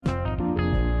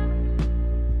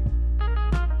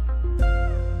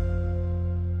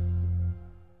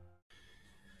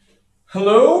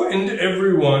Hello and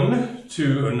everyone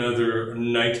to another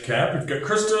Nightcap. We've got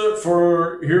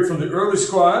Krista here from the early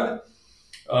squad.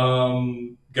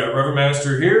 Got Reverend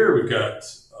Master here. We've got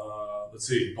let's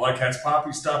see, Black Cat's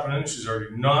Poppy stopping in. She's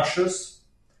already nauseous.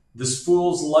 This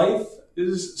Fool's Life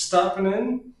is stopping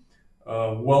in.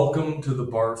 Welcome to the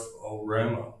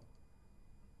Barf-O-Rama.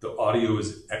 The audio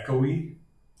is echoey.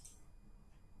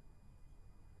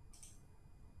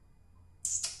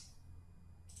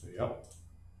 Yep.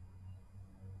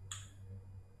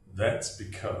 That's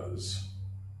because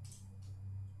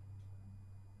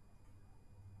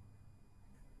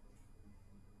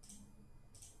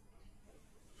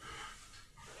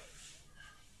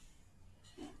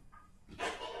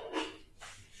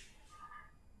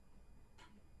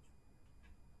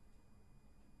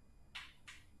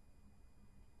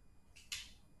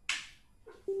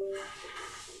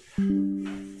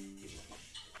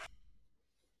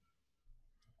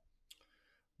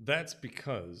That's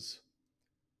because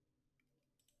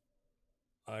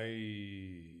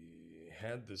I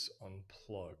had this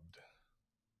unplugged.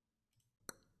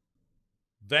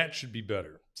 That should be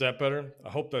better. Is that better? I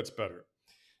hope that's better.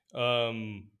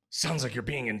 Sounds like you're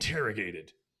being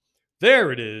interrogated.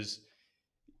 There it is.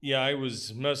 Yeah, I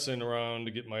was messing around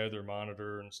to get my other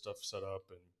monitor and stuff set up,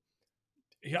 and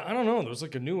yeah, I don't know. There was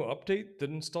like a new update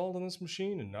that installed on this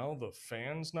machine, and now the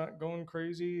fan's not going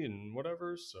crazy and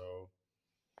whatever. So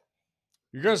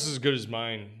your guess is as good as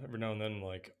mine. Every now and then, I'm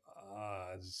like,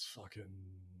 it's fucking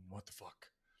what the fuck.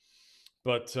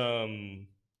 But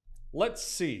let's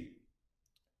see.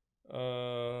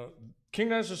 King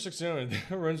Master 69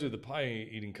 runs with the pie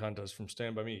eating contest from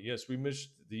Stand By Me. Yes, you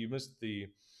missed the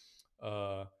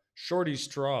Shorty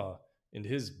Straw and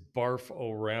his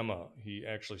Barf-O-Rama. He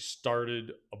actually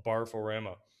started a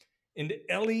Barf-O-Rama. And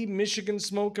Ellie, Michigan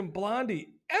Smoking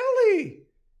Blondie. Ellie,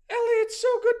 it's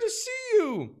so good to see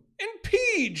you. And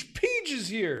Peach is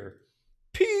here.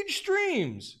 Peach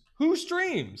streams. Who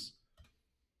streams?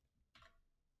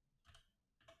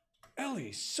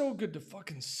 Ellie, so good to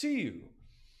fucking see you.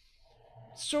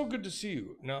 So good to see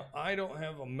you. Now, I don't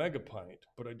have a mega pint,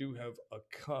 but I do have a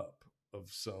cup of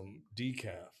some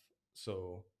decaf.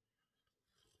 So,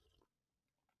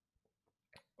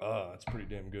 it's pretty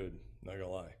damn good. Not gonna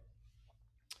lie.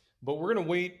 But we're gonna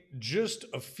wait just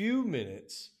a few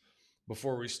minutes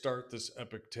before we start this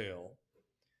epic tale.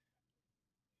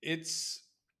 And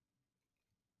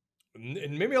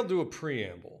maybe I'll do a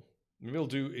preamble.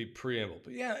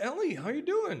 But yeah, Ellie, how you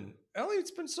doing? Ellie, it's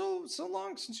been so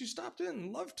long since you stopped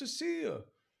in. Love to see you.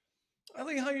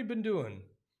 Ellie, how you been doing?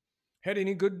 Had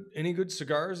any good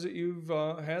cigars that you've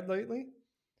had lately?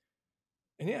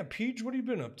 And yeah, Peach, what have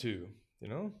you been up to? You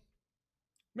know,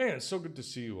 man, it's so good to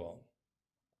see you all.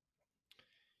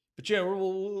 But yeah,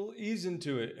 we'll ease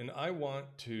into it, and I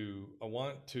want to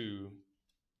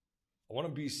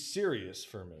be serious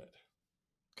for a minute.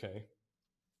 Okay.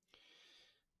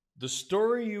 The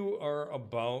story you are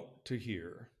about to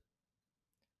hear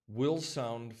will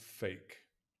sound fake.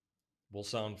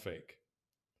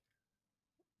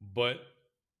 But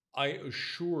I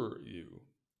assure you,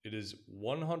 it is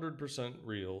 100%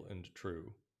 real and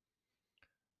true.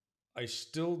 I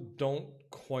still don't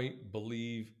quite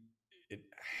believe it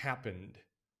happened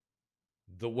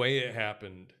the way it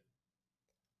happened.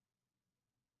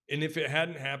 And if it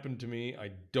hadn't happened to me,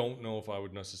 I don't know if I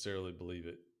would necessarily believe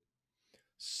it.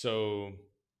 So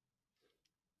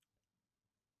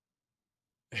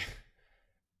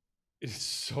it's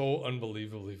so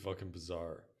unbelievably fucking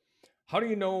bizarre. How do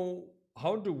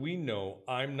we know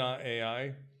I'm not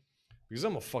AI? Because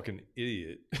I'm a fucking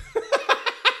idiot.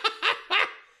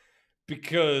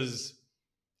 Because,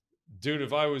 dude,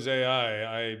 if I was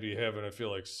AI, I'd be having, I feel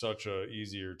like, such a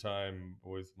easier time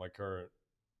with my current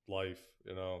life.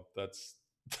 You know, that's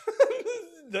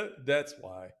that's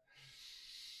why.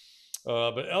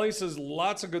 But Ellie says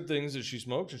lots of good things that she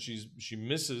smokes, and she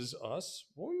misses us.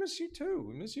 Well, we miss you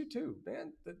too.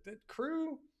 Man. That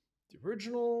crew, the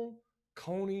original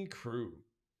Coney crew,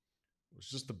 was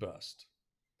just the best.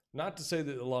 Not to say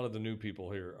that a lot of the new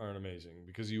people here aren't amazing,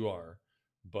 because you are,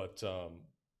 but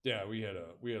yeah, we had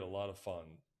a lot of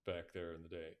fun back there in the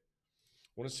day.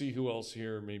 Want to see who else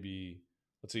here? Maybe,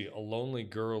 let's see. A Lonely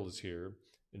Girl is here,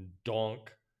 and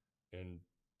Donk, and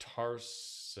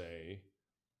Tarse,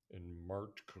 and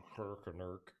Mart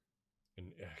Kirknerk,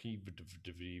 and Heave.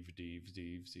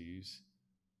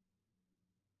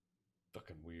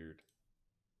 Fucking weird.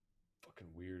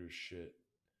 Fucking weird as shit.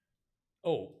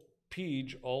 Oh,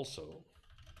 Peach also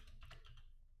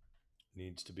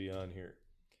needs to be on here.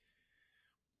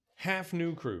 Half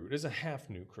new crew. It is a half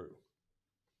new crew.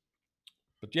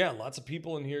 But yeah, lots of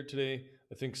people in here today.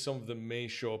 I think some of them may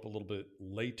show up a little bit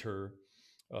later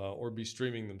or be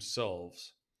streaming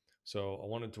themselves. So I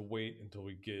wanted to wait until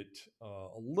we get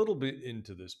a little bit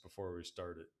into this before we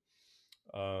start it.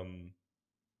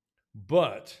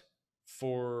 But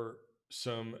for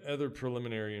some other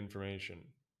preliminary information,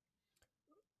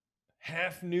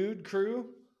 half nude crew.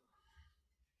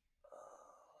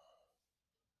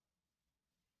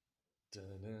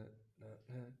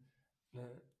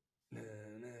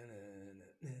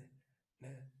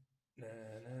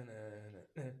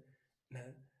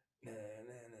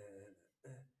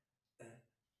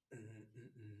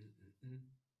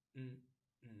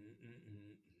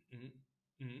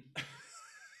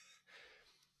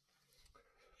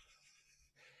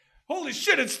 Holy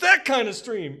shit, it's that kind of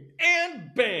stream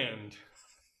and band.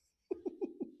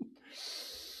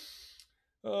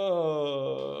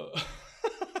 uh,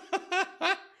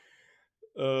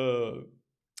 uh,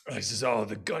 this is all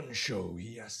the gun show,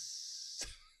 yes.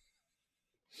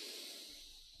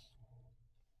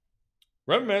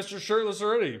 Revmaster shirtless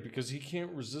already because he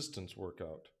can't resistance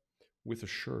workout with a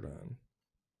shirt on.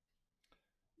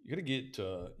 You gotta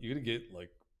get like,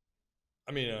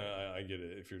 I mean, I get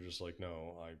it if you're just like,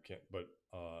 no, I can't, but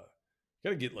you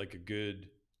gotta get like a good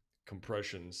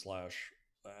compression slash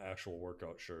actual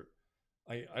workout shirt.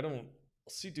 I don't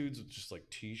see dudes with just like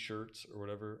t-shirts or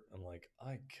whatever. I'm like,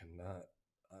 I cannot,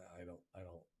 I don't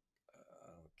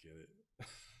get it.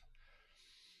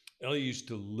 Ellie used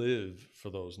to live for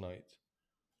those nights.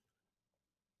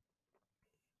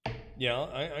 Yeah,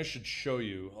 I should show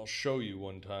you. I'll show you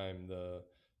one time the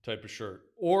type of shirt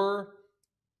or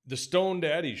the Stone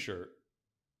Daddy shirt.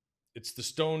 It's the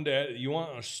Stone Daddy. You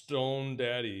want a Stone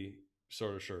Daddy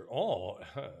sort of shirt? Oh,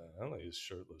 Ellie is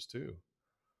shirtless too.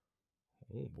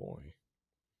 Oh boy.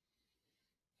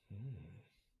 Hmm.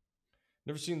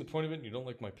 Never seen the point of it. And you don't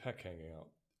like my pec hanging out.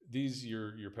 These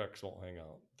your pecs won't hang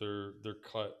out. They're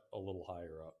cut a little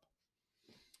higher up.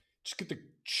 Just get the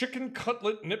chicken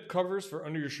cutlet nip covers for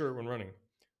under your shirt when running,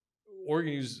 or you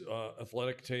can use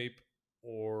athletic tape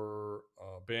or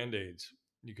band aids.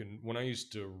 You can. When I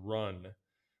used to run,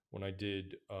 when I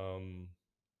did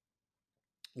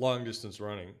long distance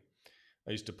running,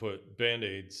 I used to put band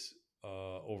aids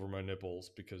over my nipples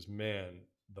because man,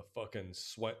 the fucking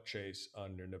sweat chase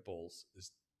on your nipples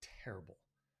is terrible.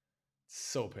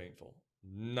 So painful.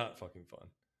 Not fucking fun.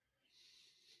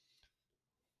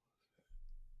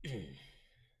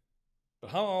 But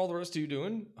how are all the rest of you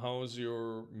doing? How's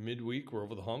your midweek? We're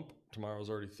over the hump. Tomorrow's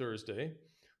already Thursday.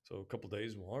 So a couple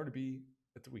days we'll already be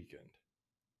at the weekend.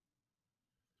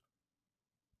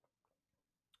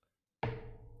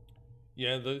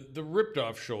 Yeah, the ripped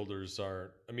off shoulders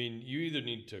are, I mean, you either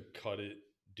need to cut it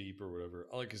deep or whatever.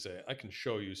 Like I say, I can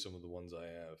show you some of the ones I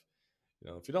have.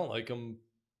 If you don't like them,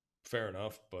 fair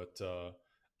enough. But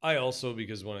I also,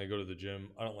 because when I go to the gym,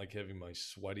 I don't like having my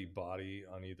sweaty body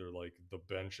on either like the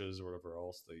benches or whatever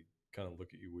else. They kind of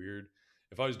look at you weird.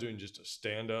 If I was doing just a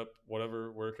stand up,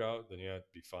 whatever workout, then yeah, it'd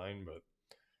be fine. But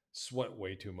sweat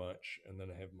way too much. And then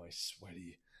I have my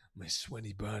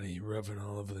sweaty body rubbing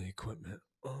all over the equipment.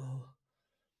 Oh.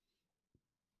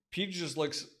 Pete just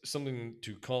likes something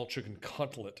to call chicken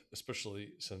cutlet, especially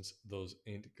since those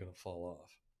ain't gonna fall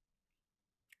off.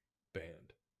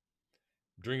 Banned.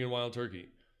 Drinking wild turkey.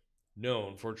 No,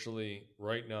 unfortunately,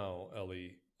 right now,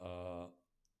 Ellie, I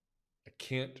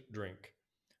can't drink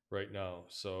right now.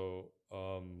 So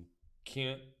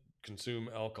can't consume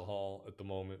alcohol at the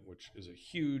moment, which is a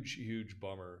huge, huge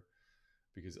bummer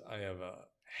because I have a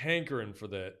hankering for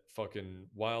that fucking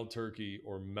wild turkey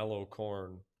or mellow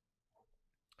corn,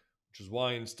 which is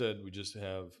why instead we just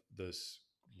have this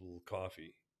little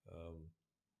coffee.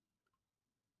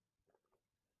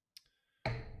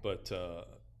 But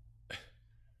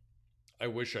I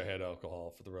wish I had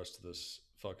alcohol for the rest of this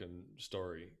fucking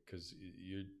story because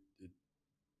you're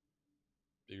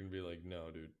gonna be like,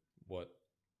 no, dude, what?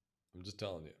 I'm just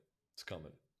telling you, it's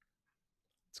coming.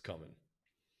 It's coming.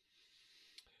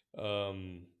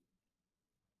 Um,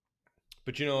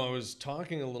 but I was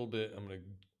talking a little bit. I'm gonna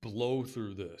blow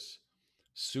through this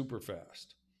super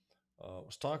fast. I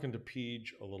was talking to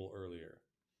Peach a little earlier,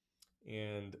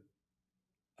 and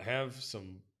I have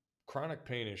some chronic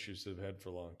pain issues that I've had for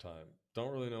a long time.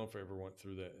 Don't really know if I ever went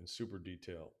through that in super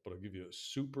detail, but I'll give you a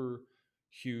super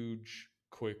huge,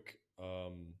 quick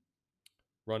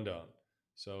rundown.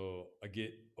 So I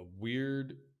get a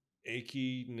weird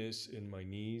achiness in my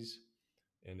knees,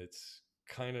 and it's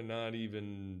kind of not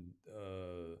even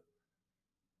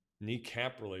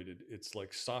kneecap related. It's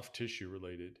like soft tissue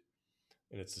related,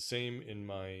 and it's the same in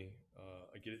my.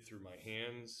 I get it through my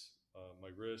hands, my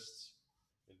wrists,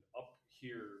 and up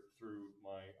here through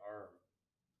my arm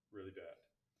really bad.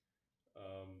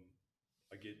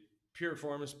 I get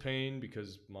piriformis pain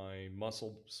because my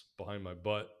muscles behind my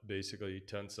butt basically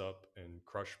tense up and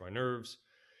crush my nerves.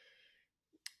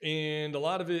 And a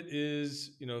lot of it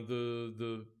is,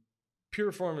 the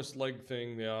piriformis leg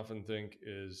thing. They often think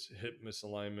is hip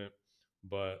misalignment,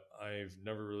 but I've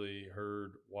never really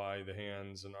heard why the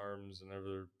hands and arms and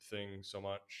everything so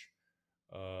much.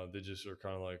 They just are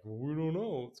kind of like, well, we don't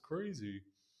know. It's crazy.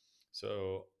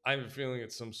 So I have a feeling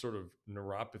it's some sort of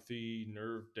neuropathy,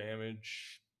 nerve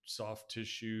damage, soft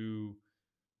tissue,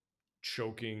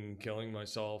 choking, killing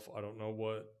myself. I don't know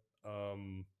what.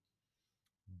 Um,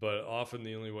 but often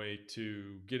the only way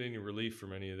to get any relief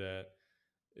from any of that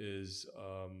is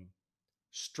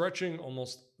stretching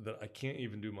almost that I can't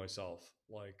even do myself.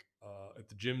 Like at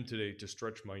the gym today, to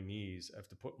stretch my knees, I have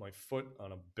to put my foot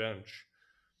on a bench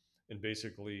and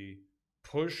basically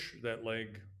push that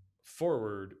leg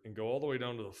forward and go all the way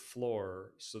down to the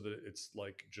floor so that it's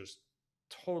like just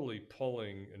totally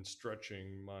pulling and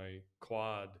stretching my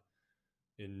quad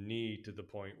and knee to the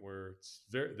point where it's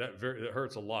that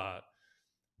hurts a lot,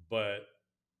 but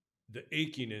the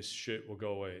achiness shit will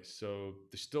go away. So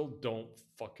they still don't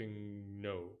fucking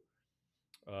know.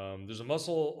 There's a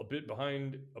muscle a bit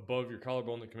behind above your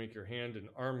collarbone that can make your hand and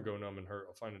arm go numb and hurt.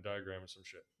 I'll find a diagram or some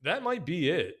shit. That might be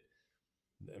it.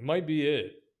 It might be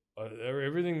it.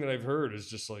 Everything that I've heard is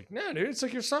just like, nah, dude, it's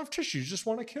like your soft tissues just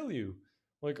want to kill you.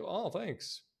 Like, oh,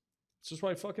 thanks. It's just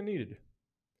what I fucking needed.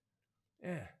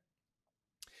 Yeah.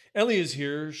 Ellie is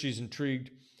here. She's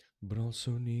intrigued, but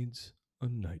also needs a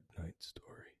night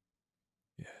story.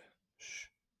 Yeah. Shh.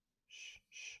 Shh.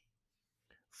 Shh.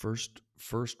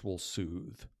 First we'll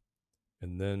soothe,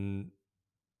 and then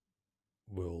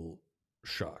we'll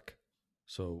shock.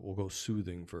 So we'll go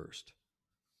soothing first.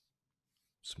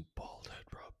 Some bald head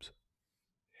rubs.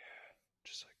 Yeah,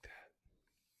 just like that.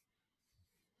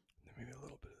 And then maybe a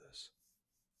little bit of this.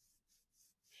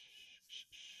 Shh, shh,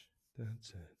 shh.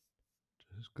 That's it.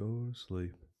 Just go to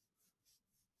sleep.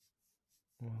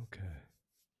 Okay.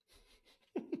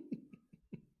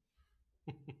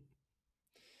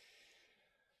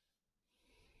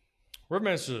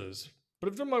 Webmaster says, but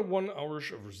I've done my 1 hour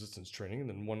of resistance training and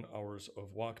then 1 hours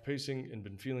of walk pacing and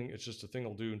been feeling it's just a thing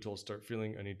I'll do until I start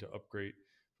feeling I need to upgrade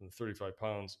from the 35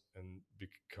 pounds and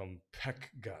become pec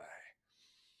guy.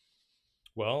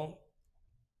 Well,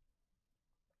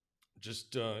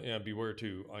 just beware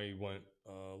too. I went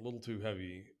a little too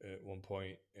heavy at one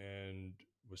point and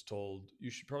was told you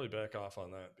should probably back off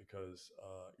on that because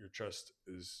your chest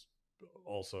is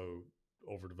also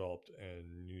overdeveloped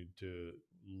and you need to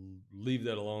leave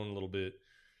that alone a little bit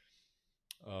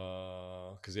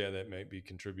because that might be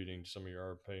contributing to some of your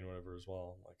arm pain, whatever, as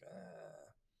well. Like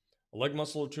a leg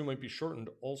muscle or two might be shortened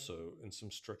also, and some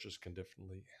stretches can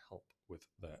definitely help with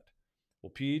that.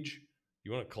 Well, Peach,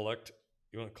 you want to collect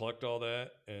all that,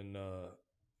 and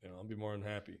I'll be more than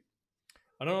happy.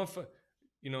 I don't know if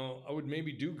I would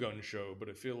maybe do gun show, but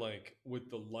I feel like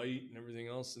with the light and everything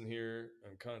else in here,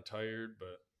 I'm kind of tired.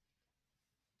 But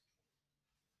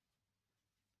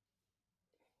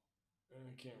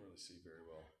I can't really see very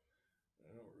well.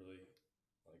 I don't really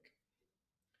like.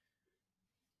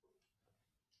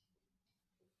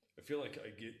 I feel like I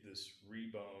get this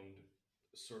rebound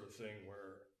sort of thing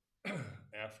where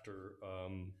after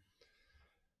I'm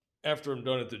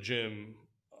done at the gym,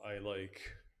 I like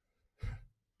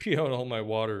pee out all my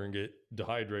water and get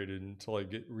dehydrated until I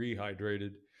get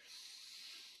rehydrated.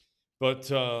 But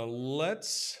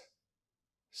let's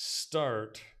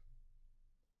start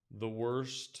the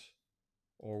worst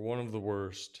or one of the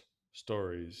worst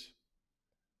stories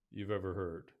you've ever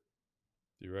heard.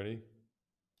 You ready?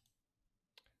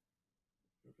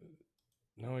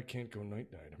 No, I can't go night.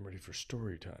 I'm ready for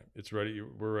story time. It's ready.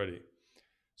 We're ready.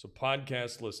 So,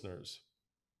 podcast listeners,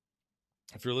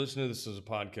 if you're listening to this as a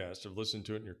podcast, or listened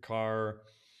to it in your car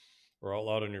or out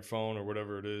loud on your phone or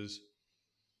whatever it is,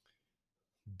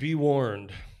 be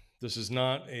warned. This is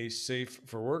not a safe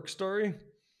for work story.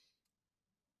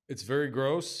 It's very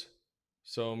gross.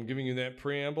 So I'm giving you that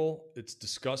preamble. It's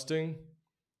disgusting.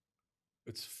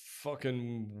 It's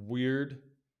fucking weird.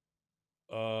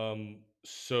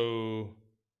 So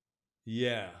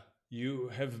yeah, you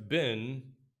have been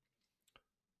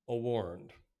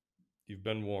warned. You've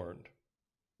been warned.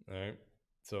 All right.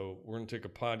 So we're going to take a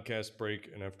podcast break,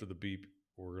 and after the beep,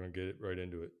 we're going to get right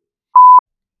into it.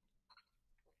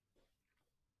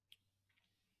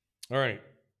 All right.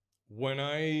 When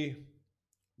I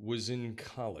was in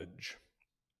college,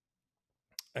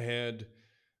 I had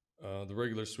the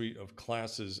regular suite of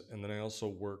classes, and then I also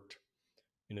worked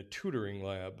in a tutoring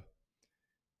lab.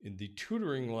 In the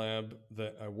tutoring lab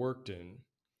that I worked in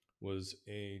was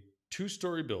a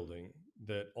two-story building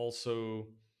that also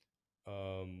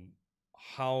um,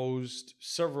 housed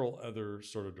several other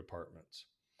sort of departments.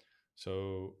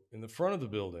 So in the front of the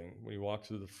building, when you walk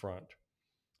through the front,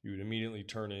 you would immediately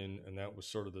turn in, and that was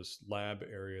sort of this lab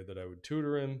area that I would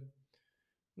tutor in. And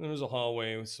there was a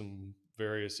hallway with some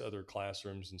various other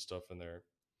classrooms and stuff in there.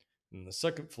 And the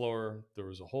second floor, there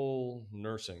was a whole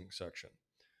nursing section.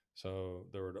 So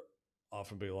there would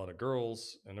often be a lot of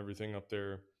girls and everything up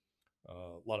there,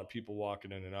 a lot of people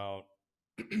walking in and out.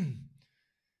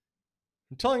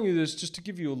 I'm telling you this just to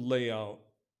give you a layout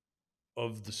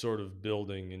of the sort of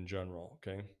building in general,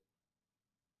 okay?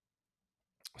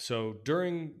 So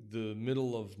during the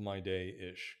middle of my day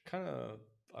ish, kind of,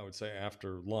 I would say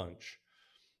after lunch,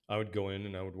 I would go in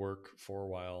and I would work for a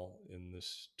while in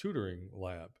this tutoring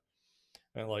lab.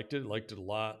 And I liked it a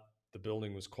lot. The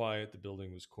building was quiet, the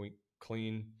building was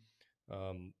clean.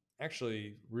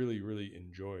 Actually, really, really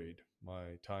enjoyed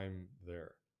my time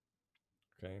there.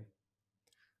 Okay.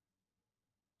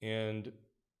 And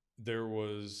there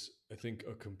was, I think,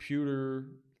 a computer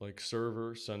like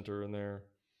server center in there.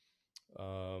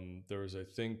 There was, I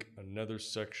think, another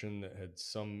section that had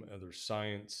some other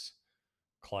science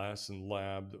class and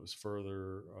lab that was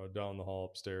further down the hall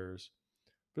upstairs.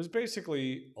 But it's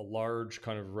basically a large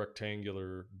kind of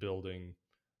rectangular building,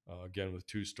 again with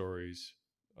two stories.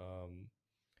 Um,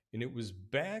 and it was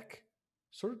back,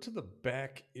 sort of to the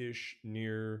back ish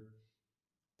near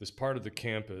this part of the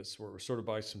campus where it was sort of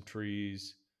by some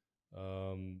trees.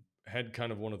 Had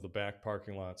kind of one of the back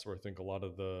parking lots where I think a lot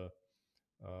of the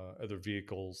other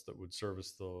vehicles that would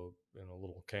service the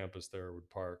little campus there would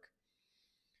park.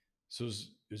 So it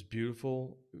was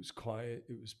beautiful. It was quiet.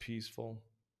 It was peaceful.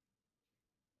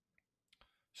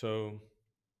 So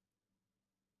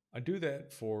I do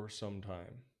that for some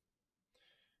time.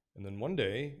 And then one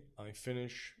day I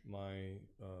finish my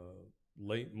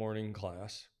late morning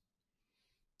class.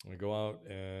 I go out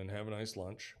and have a nice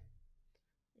lunch.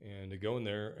 And I go in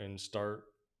there and start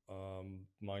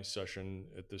my session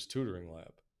at this tutoring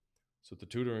lab. So at the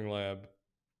tutoring lab,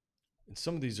 and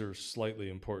some of these are slightly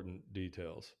important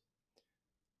details.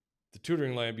 The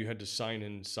tutoring lab, you had to sign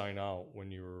in, sign out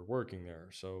when you were working there.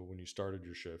 So when you started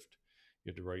your shift,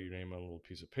 you had to write your name on a little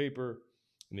piece of paper.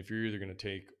 And if you're either going to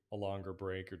take a longer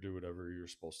break or do whatever you're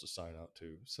supposed to sign out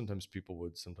to, sometimes people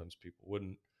would, sometimes people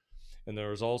wouldn't. And there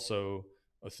was also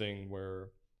a thing where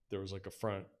there was like a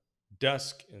front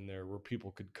desk in there where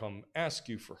people could come ask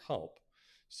you for help.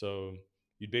 So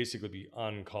you'd basically be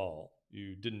on call.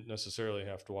 You didn't necessarily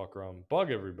have to walk around and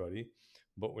bug everybody,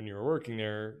 but when you were working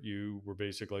there, you were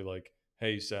basically like,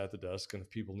 hey, you sat at the desk, and if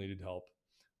people needed help,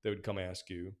 they would come ask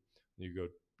you. You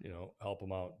go, help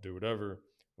them out, do whatever.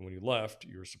 And when you left,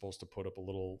 you were supposed to put up a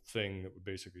little thing that would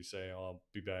basically say, oh, I'll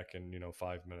be back in,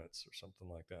 5 minutes or something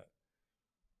like that.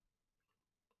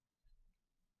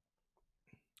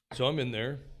 So I'm in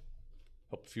there,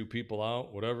 help a few people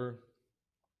out, whatever.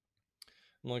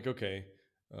 I'm like, okay,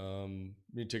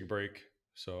 need to take a break.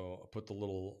 So I put the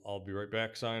little I'll be right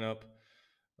back sign up,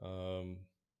 um,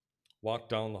 walk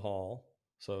down the hall.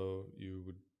 So you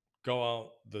would go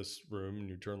out this room and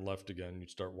you turn left again. You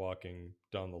start walking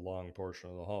down the long portion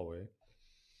of the hallway.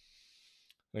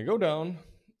 And I go down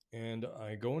and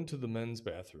I go into the men's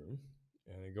bathroom.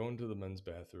 And I go into the men's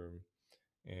bathroom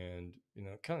and,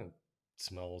 it kind of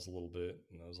smells a little bit.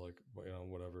 And I was like,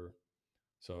 whatever.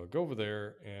 So I go over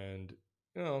there and,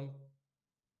 you know,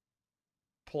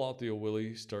 pull out the old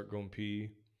willy, start going pee.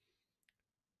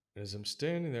 And as I'm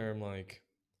standing there, I'm like,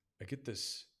 I get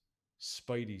this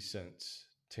spidey sense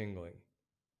tingling.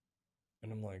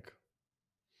 And I'm like,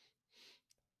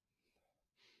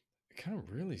 it kind of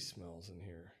really smells in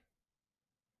here.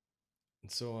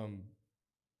 And so I'm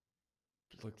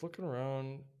like looking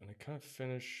around and I kind of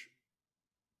finish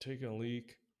taking a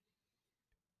leak.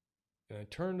 And I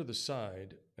turn to the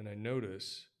side and I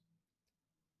notice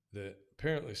that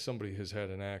apparently somebody has had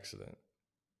an accident.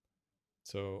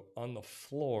 So on the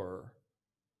floor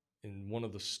in one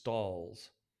of the stalls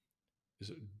is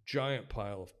a giant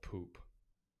pile of poop.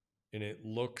 And it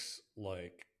looks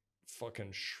like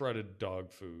fucking shredded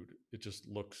dog food. It just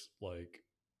looks like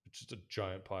it's just a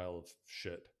giant pile of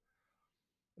shit.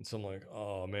 And so I'm like,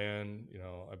 oh man,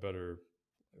 I better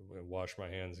wash my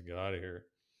hands and get out of here.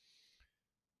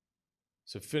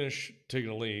 So I finish taking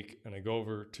a leak and I go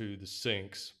over to the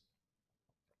sinks.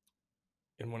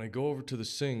 And when I go over to the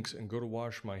sinks and go to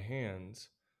wash my hands,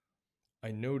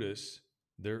 I notice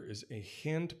there is a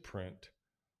handprint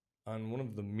on one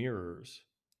of the mirrors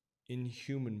in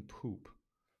human poop.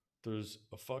 There's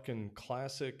a fucking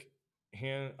classic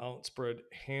hand outspread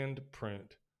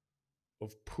handprint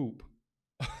of poop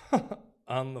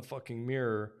on the fucking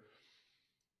mirror.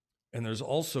 And there's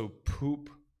also poop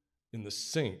in the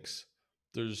sinks.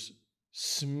 There's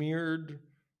smeared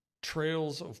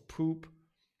trails of poop,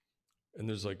 and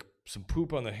there's like some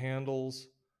poop on the handles.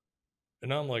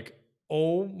 And I'm like,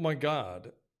 oh my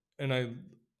God. And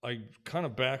I kind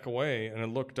of back away and I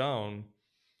look down.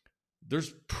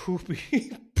 There's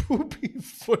poopy, poopy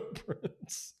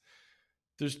footprints.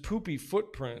 There's poopy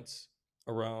footprints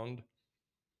around.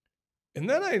 And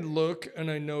then I look and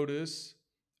I notice,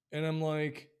 and I'm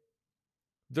like,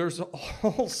 there's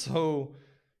also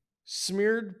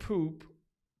smeared poop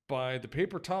by the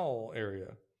paper towel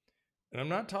area. And I'm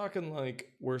not talking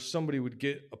like where somebody would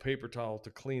get a paper towel to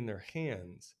clean their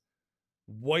hands.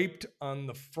 Wiped on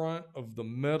the front of the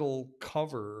metal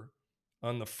cover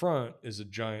on the front is a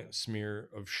giant smear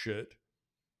of shit.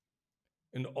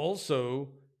 And also,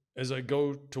 as I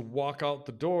go to walk out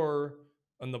the door,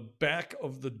 on the back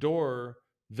of the door,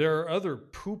 there are other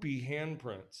poopy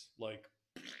handprints. Like,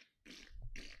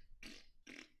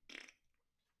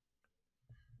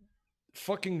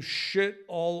 fucking shit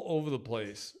all over the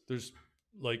place. There's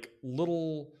like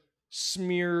little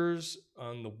smears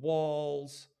on the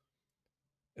walls.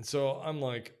 And so I'm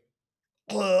like,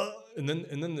 ugh. and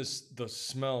then the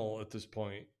smell at this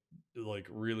point like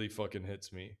really fucking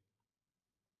hits me.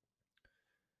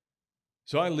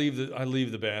 So I leave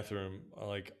the bathroom.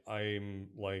 Like I'm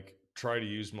like try to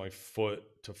use my foot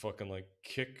to fucking like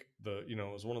kick the, you know,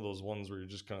 it was one of those ones where you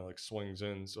just kind of like swings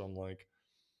in. So I'm like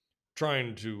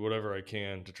trying to whatever I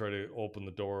can to try to open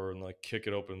the door and like kick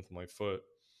it open with my foot.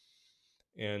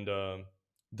 And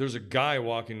there's a guy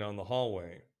walking down the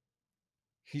hallway.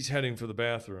 He's heading for the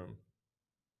bathroom.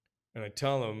 And I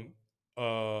tell him,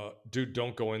 dude,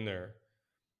 don't go in there.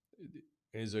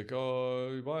 And he's like,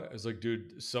 oh, what? It's like,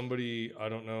 dude, somebody, I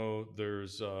don't know,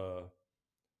 there's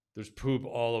poop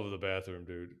all over the bathroom,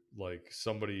 dude. Like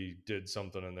somebody did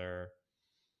something in there.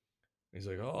 And he's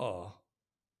like, oh.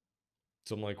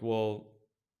 So I'm like, well,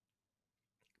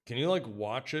 can you like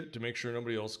watch it to make sure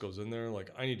nobody else goes in there?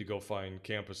 Like, I need to go find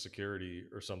campus security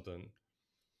or something.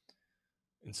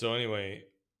 And so anyway,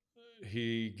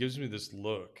 he gives me this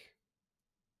look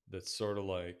that's sort of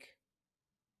like,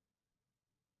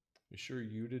 you sure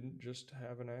you didn't just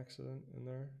have an accident in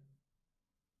there?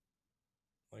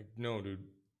 Like, no, dude,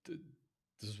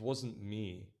 this wasn't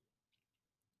me.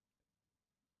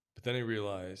 But then I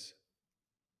realized,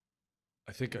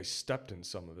 I think I stepped in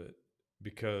some of it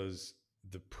because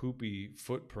the poopy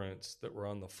footprints that were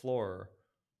on the floor,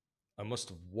 I must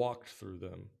have walked through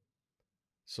them.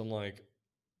 So I'm like,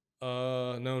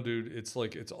 no, dude, it's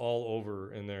like, it's all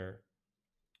over in there.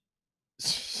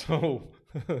 So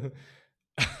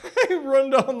I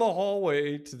run down the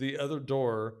hallway to the other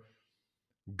door,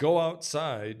 go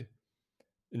outside,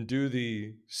 and do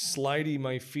the slidey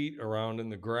my feet around in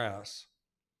the grass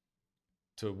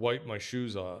to wipe my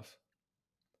shoes off.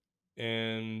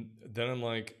 And then I'm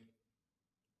like,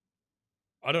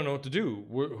 I don't know what to do.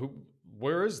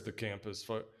 Where is the campus?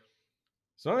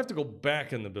 So I have to go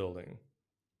back in the building.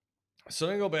 So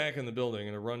I go back in the building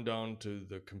and I run down to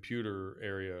the computer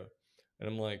area. And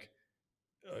I'm like,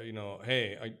 you know,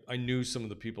 hey, I knew some of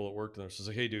the people that worked there. So I was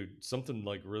like, hey, dude, something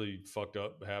like really fucked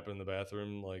up happened in the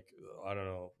bathroom. Like, I don't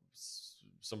know,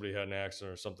 somebody had an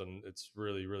accident or something. It's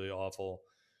really, really awful.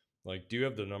 Like, do you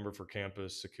have the number for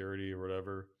campus security or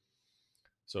whatever?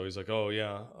 So he's like, oh,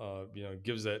 yeah, you know,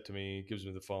 gives that to me, gives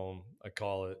me the phone. I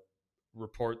call it,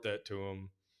 report that to him.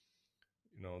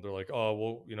 You know, they're like, oh,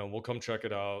 well, you know, we'll come check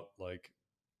it out. Like,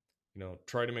 you know,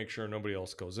 try to make sure nobody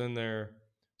else goes in there.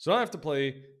 So I have to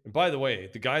play. And by the way,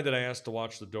 the guy that I asked to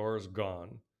watch the door is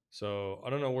gone. So I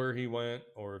don't know where he went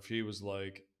or if he was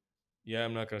like, yeah,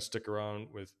 I'm not going to stick around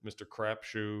with Mr.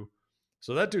 Crapshoe.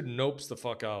 So that dude nopes the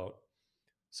fuck out.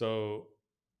 So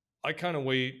I kind of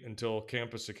wait until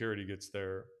campus security gets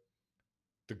there.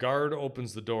 The guard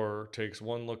opens the door, takes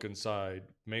one look inside,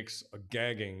 makes a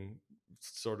gagging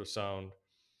sort of sound,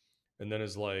 and then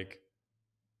is like,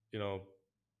 you know,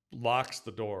 locks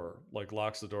the door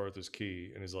with his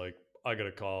key, and he's like, I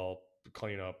gotta call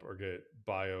clean up or get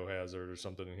biohazard or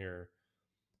something in here.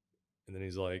 And then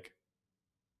he's like,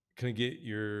 can I get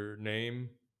your name?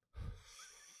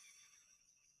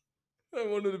 I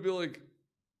wanted to be like,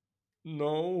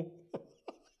 no.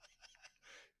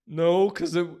 No,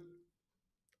 because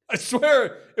I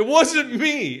swear it wasn't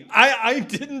me. I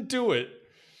didn't do it.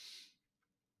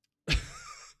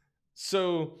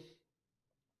 So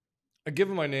I give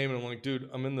him my name and I'm like, dude,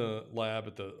 I'm in the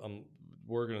lab I'm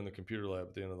working in the computer lab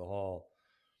at the end of the hall.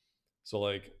 So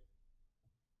like,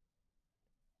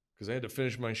 because I had to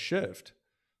finish my shift.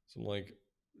 So I'm like,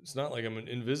 it's not like I'm an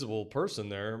invisible person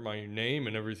there. My name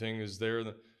and everything is there.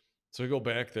 So I go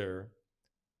back there,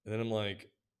 and then I'm like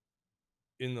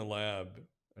in the lab,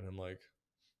 and I'm like,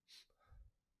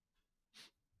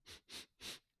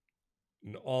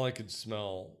 and all I could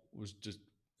smell was just,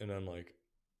 and I'm like,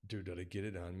 dude, did I get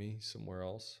it on me somewhere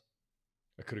else?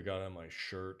 I could have got it on my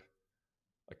shirt.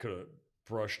 I could have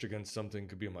brushed against something,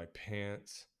 could be in my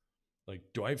pants. Like,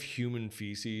 do I have human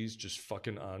feces just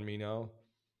fucking on me now?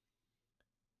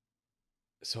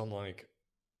 So I'm like,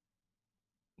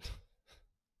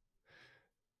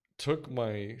 took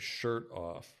my shirt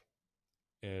off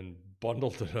and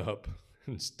bundled it up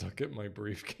and stuck it in my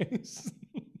briefcase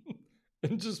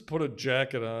and just put a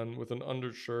jacket on with an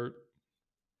undershirt.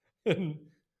 And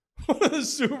one of the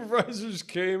supervisors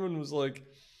came and was like,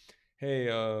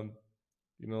 hey,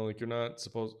 like you're not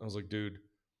supposed. I was like, dude,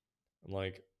 I'm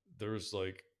like, there's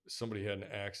like somebody had an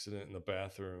accident in the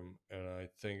bathroom, and I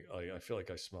think I feel like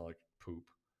I smell like poop.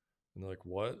 And they're like,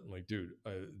 what? I'm like, dude,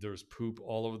 there's poop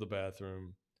all over the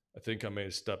bathroom. I think I may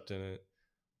have stepped in it.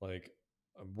 Like,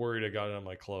 I'm worried I got it on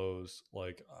my clothes.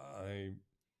 And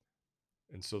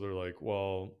so they're like,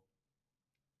 well,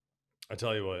 I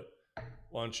tell you what,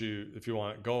 why don't you, if you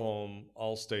want, go home.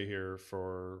 I'll stay here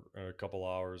for a couple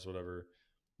hours, whatever.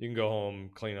 You can go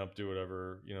home, clean up, do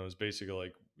whatever. It's basically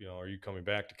like, are you coming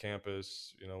back to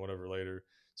campus? Whatever later.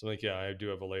 So I'm like, yeah, I do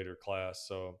have a later class.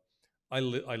 So I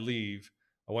leave.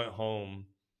 I went home,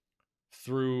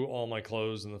 threw all my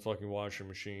clothes in the fucking washing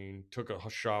machine, took a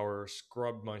shower,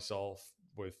 scrubbed myself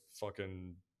with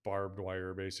fucking barbed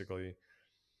wire, basically.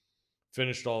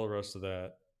 Finished all the rest of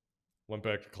that. Went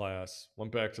back to class.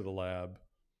 Went back to the lab.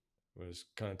 Was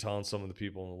kind of telling some of the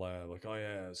people in the lab, like, oh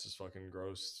yeah, it's this fucking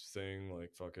gross thing.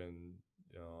 Like fucking,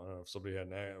 I don't know if somebody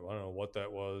had I don't know what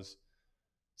that was.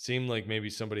 Seemed like maybe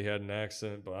somebody had an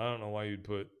accident, but I don't know why you'd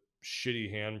put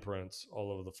shitty handprints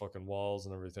all over the fucking walls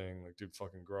and everything. Like, dude,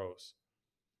 fucking gross.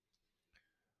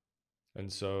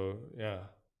 And so, yeah,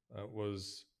 that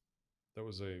was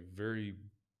a very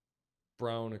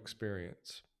brown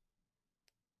experience.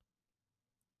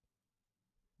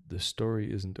 The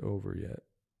story isn't over yet.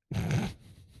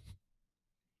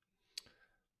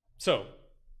 So,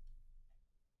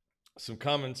 some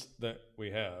comments that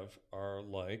we have are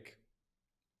like,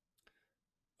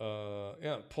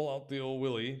 pull out the old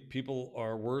willy. People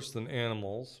are worse than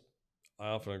animals. I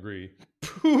often agree.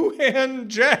 Pooh and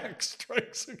Jack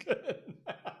strikes again.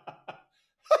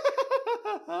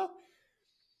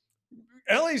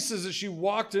 Ellie says that she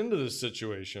walked into this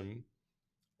situation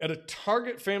at a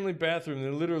Target family bathroom. They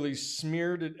literally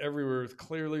smeared it everywhere with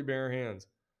clearly bare hands.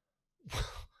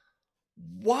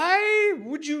 Why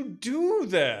would you do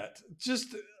that?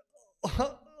 Just,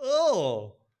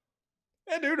 oh.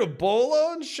 Yeah, dude,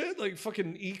 Ebola and shit, like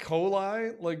fucking E.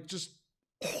 coli, like just.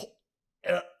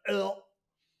 Yeah,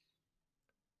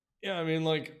 I mean,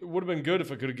 like, it would have been good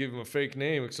if I could have given him a fake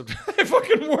name, except I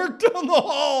fucking worked down the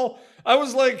hall. I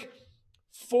was like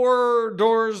 4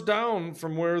 doors down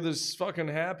from where this fucking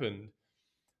happened.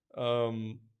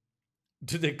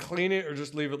 Did they clean it or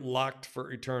just leave it locked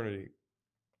for eternity?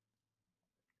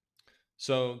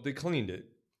 So they cleaned it.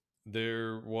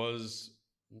 There was,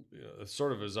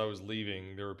 sort of as I was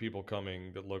leaving, there were people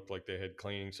coming that looked like they had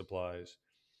cleaning supplies.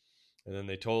 And then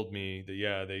they told me that,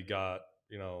 yeah, they got,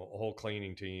 a whole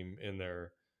cleaning team in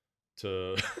there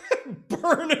to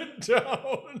burn it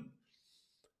down.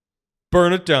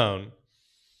 Burn it down.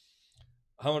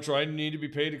 How much do I need to be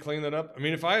paid to clean that up? I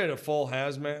mean, if I had a full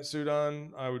hazmat suit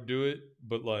on, I would do it.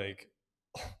 But like,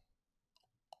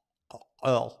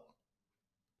 oh.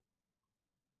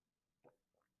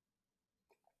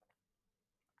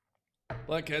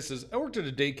 Black Cat says, I worked at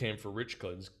a day camp for rich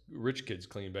kids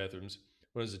cleaning bathrooms.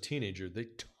 When I was a teenager, they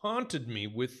taunted me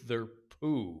with their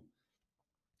poo.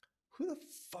 Who the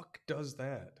fuck does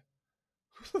that?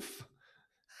 Who the fuck?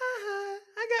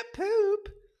 I got poop.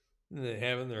 And they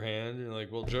have it in their hand. And you're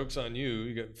like, well, joke's on you.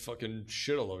 You got fucking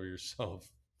shit all over yourself.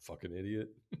 Fucking idiot.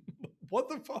 What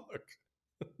the fuck?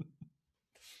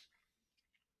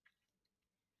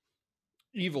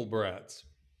 Evil brats.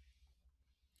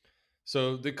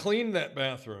 So they cleaned that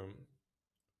bathroom,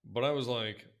 but I was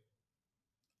like,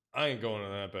 I ain't going to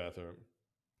that bathroom.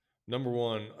 Number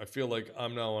one, I feel like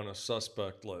I'm now on a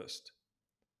suspect list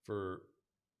for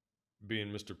being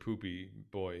Mr. Poopy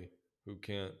Boy who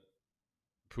can't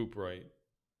poop right.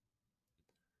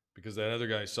 Because that other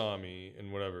guy saw me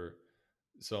and whatever.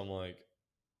 So I'm like,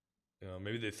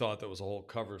 maybe they thought that was a whole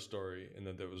cover story and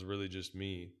that was really just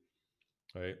me.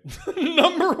 Right?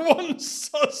 Number one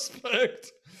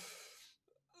suspect.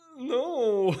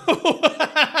 No.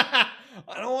 I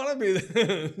don't want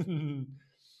to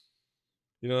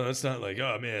be That's not like,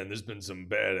 oh man, there's been some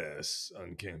badass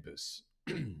on campus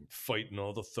fighting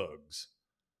all the thugs.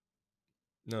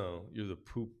 No, you're the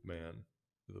poop man.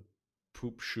 You're the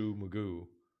poop shoe Magoo.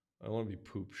 I want to be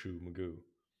poop shoe Magoo.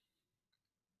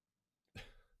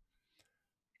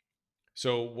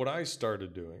 So what I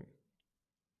started doing,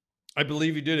 I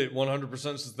believe you did it 100%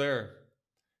 since there.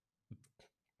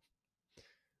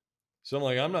 So I'm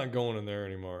like, I'm not going in there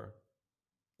anymore.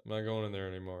 I'm not going in there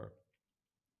anymore.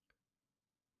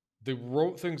 They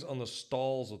wrote things on the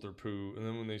stalls with their poo, and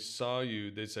then when they saw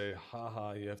you, they'd say,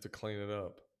 haha, you have to clean it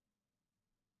up.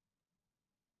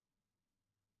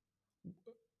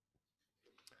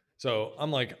 So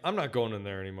I'm like, I'm not going in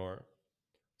there anymore.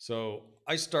 So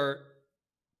I start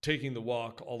taking the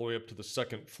walk all the way up to the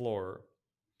second floor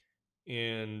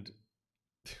and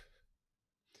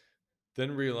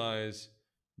then realize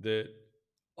that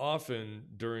often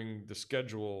during the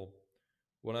schedule,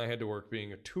 when I had to work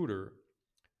being a tutor,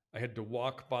 I had to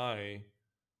walk by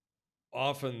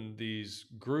often these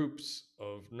groups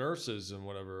of nurses and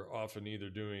whatever, often either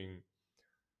doing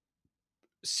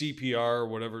CPR or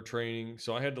whatever training.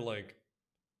 So I had to like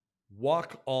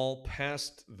walk all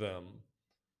past them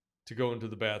to go into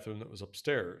the bathroom that was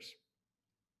upstairs.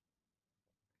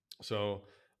 So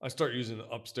I start using the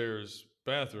upstairs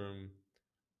bathroom.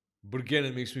 But again,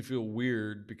 it makes me feel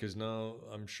weird because now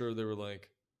I'm sure they were like,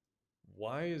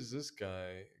 why is this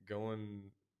guy going,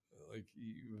 like,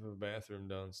 you have a bathroom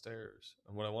downstairs?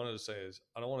 And what I wanted to say is,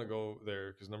 I don't want to go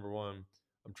there because number one,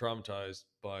 I'm traumatized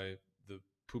by the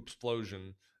poop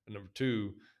explosion. And number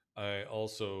two, I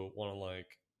also want to,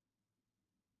 like,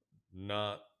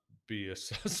 not be a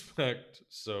suspect.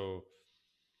 So,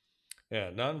 yeah,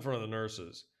 not in front of the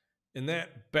nurses. And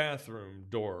that bathroom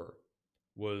door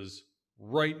was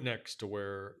right next to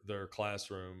where their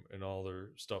classroom and all their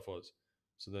stuff was.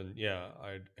 So then, yeah,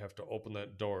 I'd have to open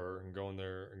that door and go in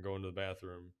there and go into the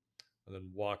bathroom and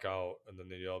then walk out. And then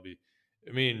they'd all be,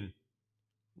 I mean,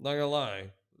 not gonna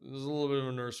lie, there's a little bit of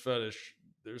a nurse fetish.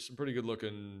 There's some pretty good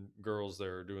looking girls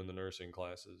there doing the nursing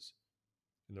classes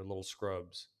in their little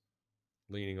scrubs,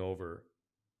 leaning over,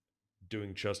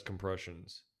 doing chest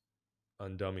compressions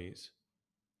on dummies.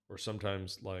 Or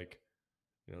sometimes, like,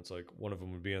 it's like one of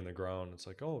them would be on the ground. It's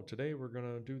like, oh, today we're going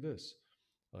to do this.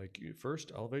 Like, you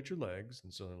first elevate your legs.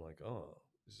 And so I'm like, oh,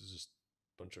 this is just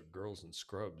a bunch of girls in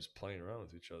scrubs playing around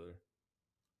with each other.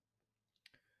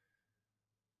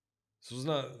 So it's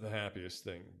not the happiest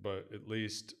thing, but at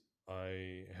least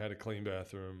I had a clean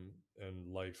bathroom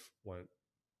and life went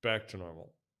back to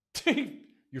normal.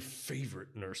 Your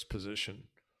favorite nurse position.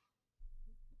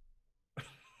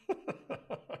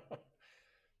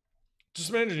 Just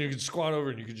imagine you could squat over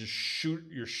and you could just shoot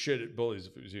your shit at bullies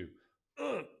if it was you.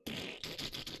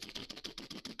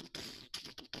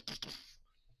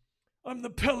 I'm the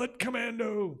pellet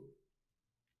commando.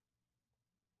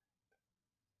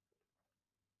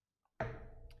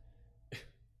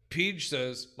 Peach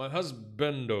says, my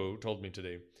husbando told me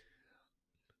today,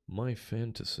 my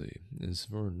fantasy is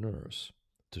for a nurse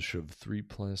to shove 3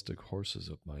 plastic horses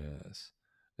up my ass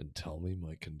and tell me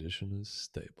my condition is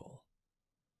stable.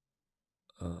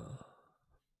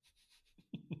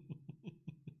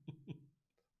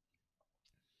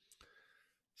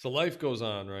 So life goes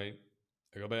on, right?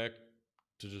 I go back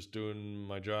to just doing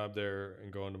my job there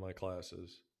and going to my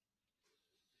classes.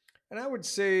 And I would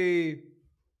say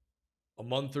a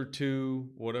month or two,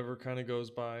 whatever kind of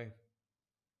goes by.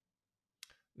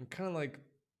 I'm kind of like,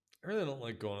 I really don't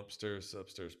like going upstairs to the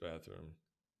upstairs bathroom.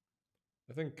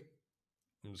 I think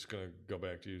I'm just going to go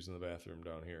back to using the bathroom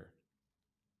down here.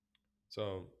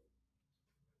 So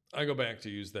I go back to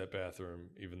use that bathroom,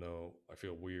 even though I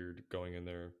feel weird going in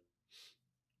there.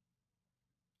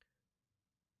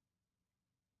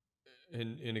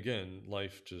 And again,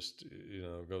 life just,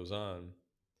 goes on.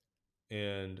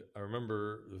 And I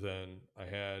remember then I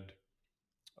had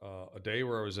a day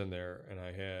where I was in there and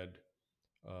I had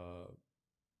uh,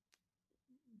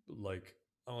 like,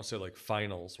 I want to say like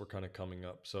finals were kind of coming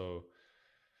up. So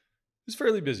it was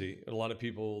fairly busy. A lot of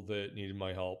people that needed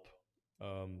my help.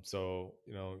 So,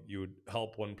 you would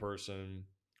help one person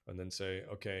and then say,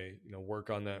 okay, work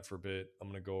on that for a bit. I'm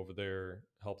going to go over there,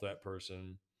 help that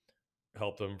person,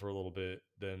 help them for a little bit,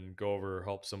 then go over,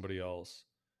 help somebody else.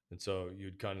 And so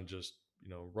you'd kind of just,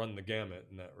 run the gamut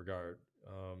in that regard.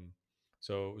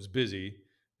 So it was busy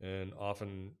and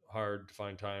often hard to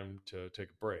find time to take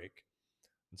a break.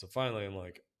 And so finally I'm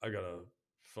like, I gotta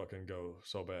fucking go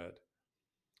so bad.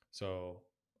 So,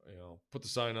 put the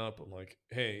sign up. I'm like,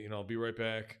 hey, I'll be right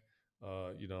back.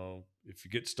 If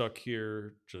you get stuck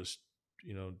here, just,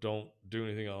 don't do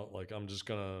anything else. Like, I'll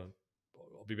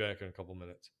be back in a couple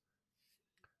minutes.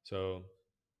 So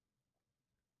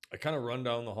I kind of run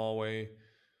down the hallway,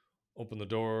 open the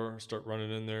door, start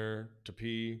running in there to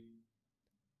pee,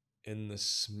 and the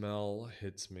smell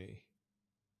hits me.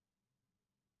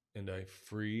 And I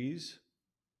freeze,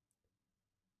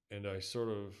 and I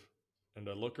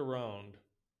look around.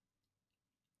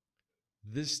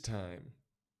 This time,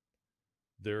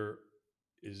 there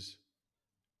is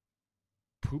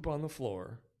poop on the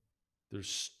floor. There's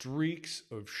streaks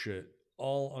of shit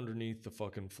all underneath the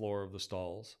fucking floor of the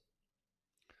stalls.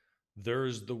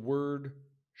 There's the word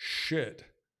shit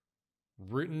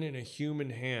written in a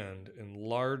human hand in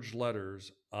large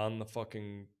letters on the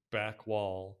fucking back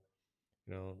wall,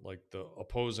 like the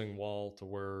opposing wall to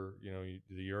where,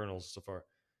 the urinals and stuff are.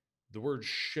 The word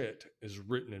shit is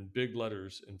written in big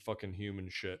letters in fucking human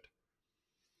shit.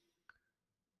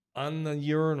 On the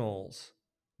urinals,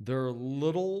 there are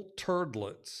little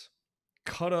turdlets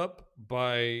cut up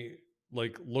by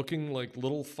like looking like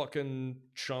little fucking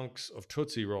chunks of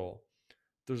Tootsie Roll.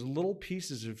 There's little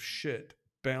pieces of shit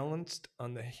balanced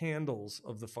on the handles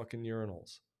of the fucking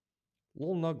urinals.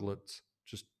 Little nuglets.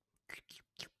 Just.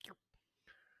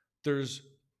 There's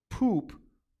poop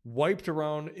wiped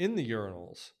around in the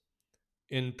urinals,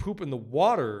 and poop in the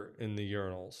water in the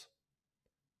urinals.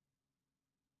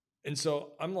 And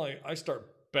so I'm like, I start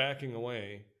backing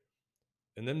away.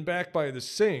 And then back by the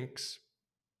sinks,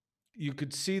 you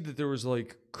could see that there was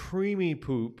like creamy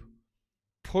poop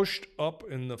pushed up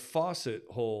in the faucet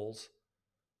holes.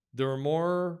 There were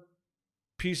more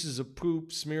pieces of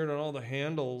poop smeared on all the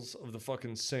handles of the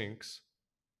fucking sinks.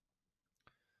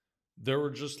 There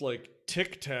were just like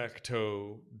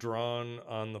tic-tac-toe drawn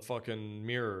on the fucking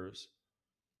mirrors.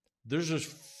 There's just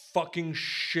fucking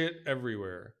shit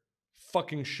everywhere.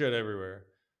 Fucking shit everywhere.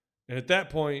 And at that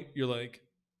point, you're like,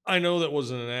 I know that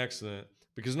wasn't an accident.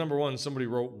 Because number one, somebody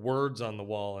wrote words on the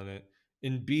wall in it.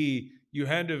 And B, you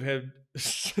had to have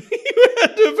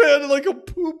had like a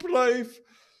poop knife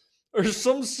or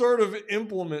some sort of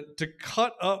implement to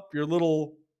cut up your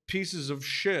little pieces of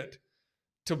shit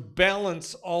to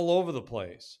balance all over the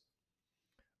place.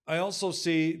 I also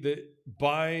see that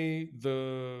by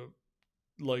the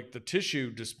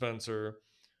tissue dispenser,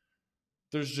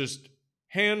 there's just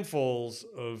handfuls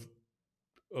of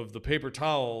the paper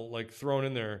towel like thrown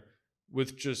in there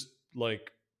with just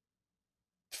like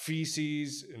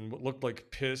feces and what looked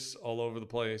like piss all over the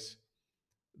place.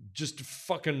 Just a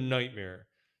fucking nightmare.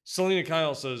 Selena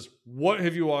Kyle says, "What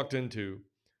have you walked into?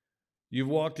 You've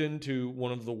walked into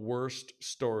one of the worst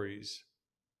stories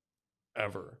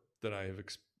ever that I have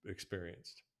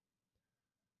experienced."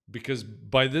 Because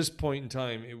by this point in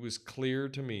time, it was clear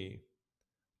to me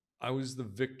I was the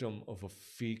victim of a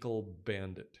fecal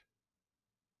bandit.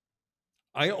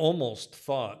 I almost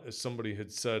thought, as somebody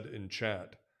had said in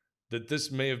chat, that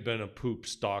this may have been a poop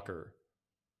stalker,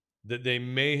 that they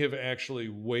may have actually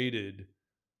waited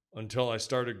until I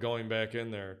started going back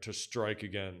in there to strike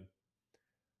again.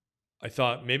 I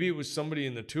thought maybe it was somebody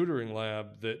in the tutoring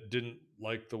lab that didn't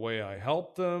like the way I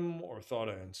helped them or thought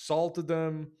I insulted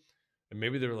them. And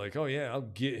maybe they were like, oh yeah, I'll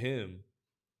get him.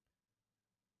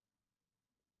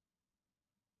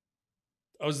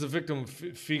 I was the victim of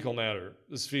fecal matter.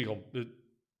 This fecal.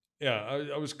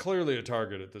 I was clearly a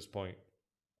target at this point.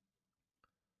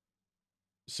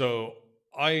 So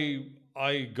I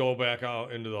go back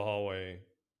out into the hallway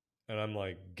and I'm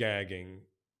like gagging,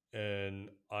 and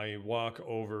I walk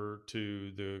over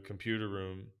to the computer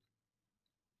room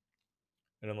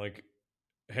and I'm like,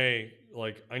 hey,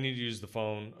 like I need to use the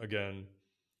phone again.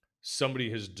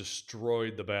 Somebody has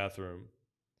destroyed the bathroom.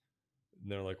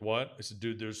 And they're like, what? I said,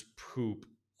 dude, there's poop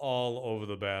all over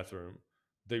the bathroom.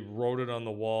 They wrote it on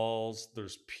the walls.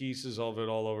 There's pieces of it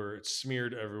all over. It's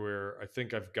smeared everywhere. I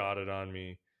think I've got it on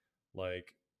me.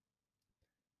 Like,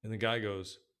 and the guy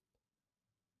goes,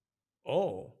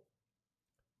 oh,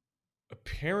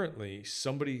 apparently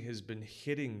somebody has been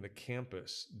hitting the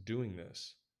campus doing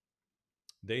this.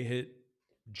 They hit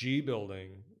G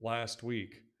building last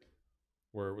week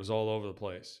where it was all over the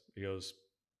place. He goes,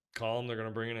 call them. They're going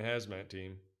to bring in a hazmat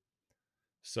team.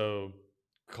 So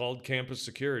called campus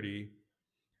security,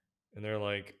 and they're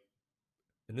like,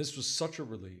 and this was such a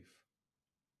relief.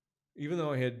 Even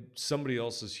though I had somebody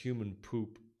else's human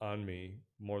poop on me,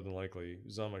 more than likely, it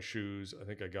was on my shoes. I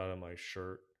think I got on my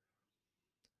shirt.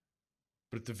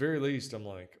 But at the very least, I'm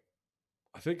like,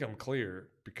 I think I'm clear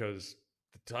because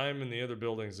the time in the other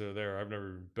buildings that are there, I've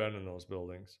never been in those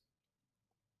buildings.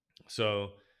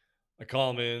 So I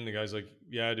call him in. The guy's like,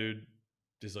 yeah, dude.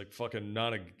 He's like, fucking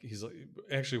not. He's like,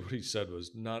 actually, what he said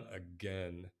was, not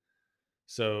again.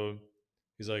 So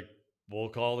he's like, we'll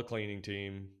call the cleaning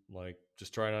team. Like,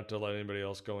 just try not to let anybody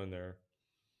else go in there.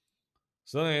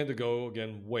 So then I had to go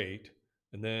again, wait.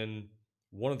 And then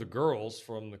one of the girls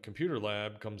from the computer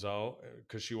lab comes out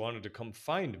because she wanted to come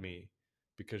find me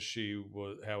because she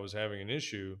was having an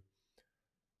issue.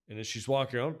 And as she's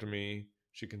walking up to me,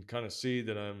 she can kind of see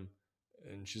that and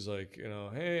she's like,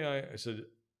 hey, I said,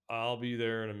 I'll be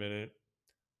there in a minute.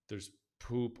 There's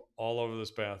poop all over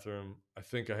this bathroom. I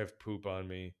think I have poop on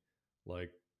me.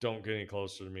 Like, don't get any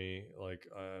closer to me. Like,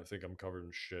 I think I'm covered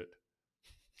in shit.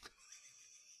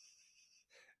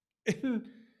 And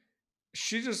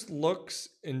she just looks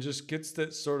and just gets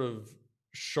that sort of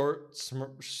short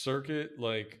circuit,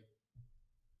 like,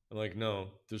 no,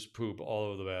 there's poop all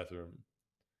over the bathroom.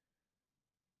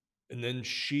 And then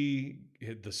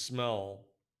the smell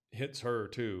hits her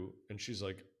too. And she's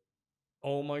like,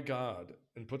 oh my God.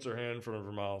 And puts her hand in front of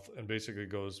her mouth and basically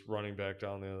goes running back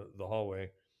down the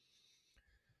hallway.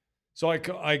 So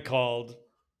I called,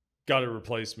 got a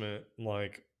replacement.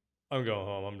 Like, I'm going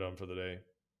home. I'm done for the day.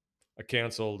 I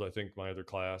canceled, I think, my other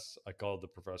class. I called the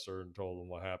professor and told him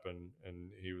what happened.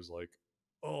 And he was like,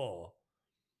 oh.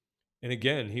 And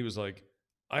again, he was like,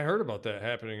 I heard about that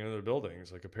happening in other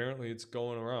buildings. Like, apparently it's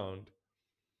going around.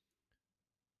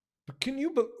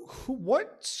 But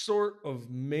what sort of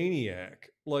maniac?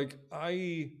 Like,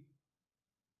 I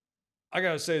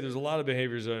gotta say, there's a lot of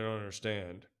behaviors that I don't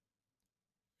understand.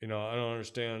 I don't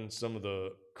understand some of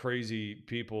the crazy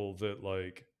people that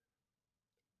like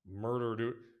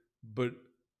murder, but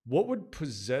what would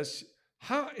possess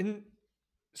how? And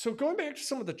so going back to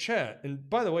some of the chat, and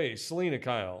by the way, Selena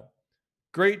Kyle,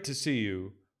 great to see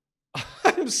you.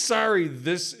 I'm sorry,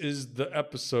 this is the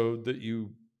episode that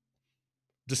you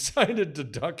decided to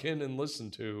duck in and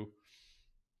listen to.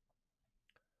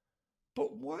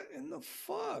 But what in the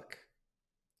fuck?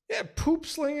 Yeah, poop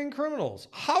slinging criminals.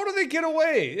 How do they get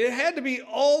away? It had to be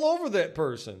all over that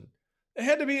person. It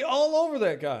had to be all over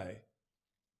that guy.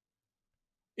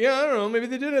 Yeah, I don't know. Maybe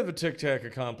they did have a Tic Tac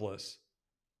accomplice.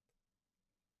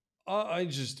 I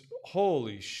just,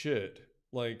 holy shit.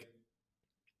 Like,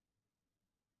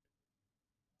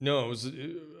 no,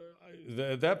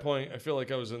 at that point, I feel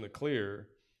like I was in the clear.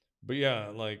 But yeah,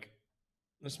 like,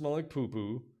 it smelled like poo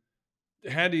poo.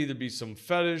 It had to either be some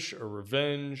fetish or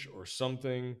revenge or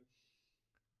something.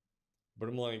 But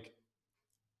I'm like,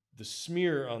 the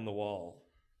smear on the wall.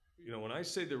 When I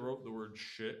say they wrote the word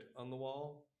shit on the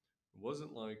wall, it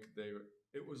wasn't like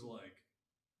it was like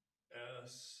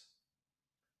S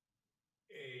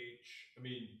H. I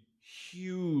mean,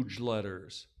 huge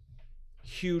letters.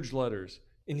 Huge letters.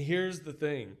 And here's the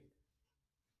thing,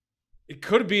 it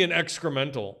could be an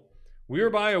excremental. We were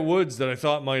by a woods that I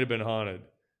thought might have been haunted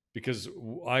because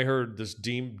I heard this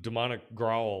demonic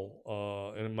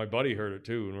growl, and my buddy heard it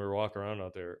too. And we were walking around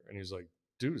out there, and he's like,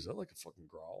 dude, is that like a fucking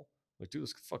growl? Like, dude,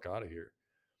 let's get the fuck out of here.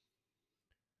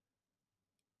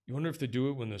 You wonder if they do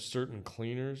it when there's certain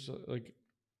cleaners, like,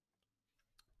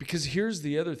 because here's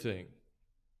the other thing.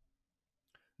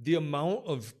 The amount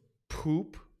of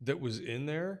poop that was in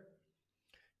there,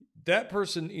 that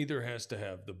person either has to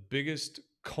have the biggest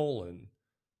colon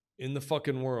in the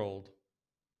fucking world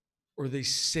or they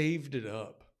saved it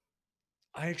up.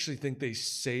 I actually think they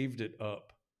saved it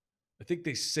up. I think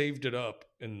they saved it up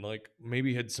and like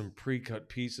maybe had some pre-cut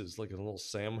pieces like a little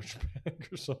sandwich bag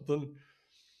or something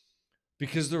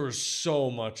because there was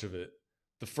so much of it.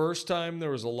 The first time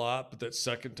there was a lot, but that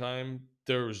second time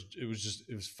it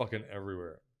was fucking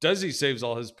everywhere. Desi saves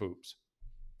all his poops.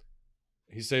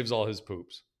 He saves all his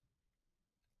poops.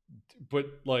 But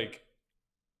like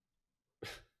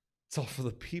it's all for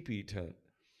the pee-pee tent.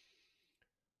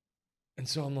 And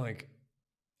so I'm like,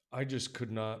 I just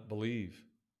could not believe.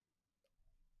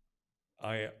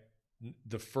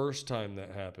 The first time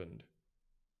that happened,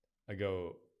 I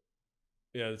go,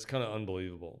 yeah, it's kind of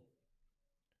unbelievable.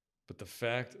 But the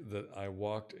fact that I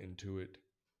walked into it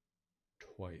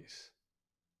twice,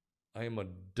 I am a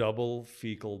double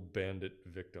fecal bandit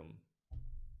victim.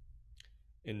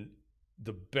 And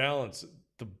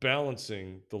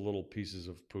balancing the little pieces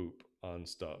of poop on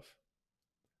stuff,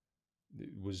 it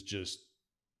was just,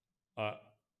 uh,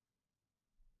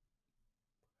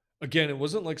 again, it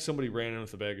wasn't like somebody ran in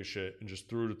with a bag of shit and just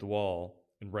threw it at the wall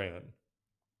and ran.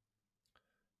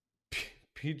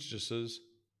 Peach just says,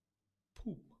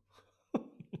 poop.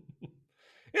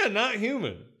 Yeah, not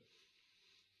human.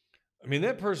 I mean,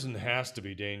 that person has to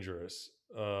be dangerous.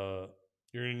 You're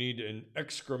going to need an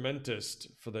excrementist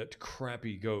for that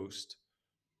crappy ghost.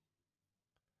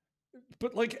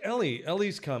 But like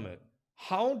Ellie's comment,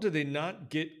 how do they not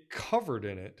get covered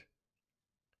in it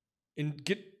and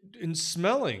get in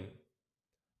smelling?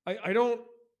 I don't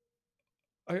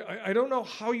I don't know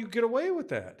how you get away with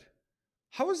that.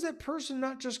 How is that person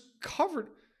not just covered?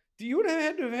 You would have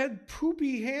had to have had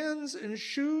poopy hands and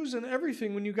shoes and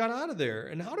everything when you got out of there.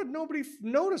 And how did nobody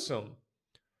notice them?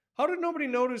 How did nobody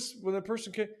notice when that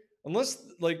person came? Unless,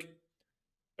 like,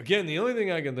 again, the only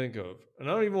thing I can think of, and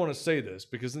I don't even want to say this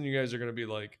because then you guys are going to be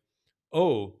like,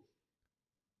 oh,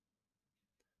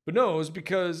 but no, it was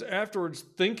because afterwards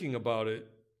thinking about it,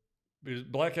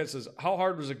 Black Hat says, how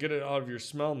hard was it to get it out of your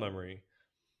smell memory?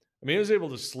 I mean, I was able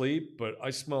to sleep, but I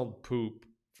smelled poop,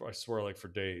 I swear, like for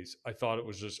days. I thought it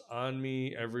was just on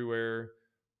me everywhere,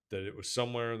 that it was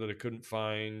somewhere that I couldn't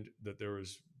find, that there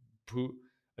was poop.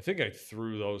 I think I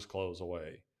threw those clothes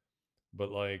away.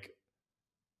 But like,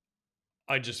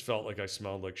 I just felt like I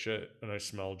smelled like shit, and I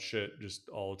smelled shit just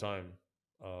all the time.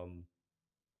 Um,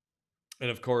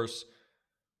 and of course,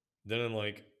 then in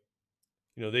like,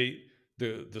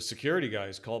 the security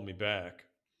guys called me back,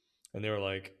 and they were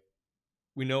like,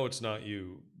 "We know it's not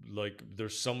you. Like,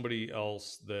 there's somebody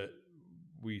else that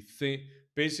we think.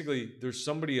 Basically, there's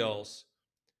somebody else.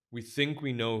 We think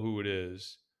we know who it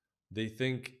is. They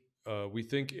think we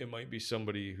think it might be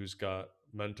somebody who's got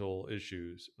mental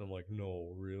issues." And I'm like,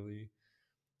 "No, really?"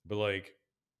 But like,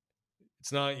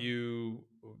 it's not you.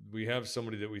 We have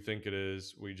somebody that we think it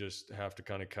is. We just have to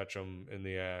kind of catch them in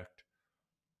the act.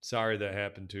 Sorry that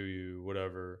happened to you,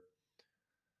 whatever.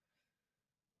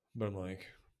 But I'm like,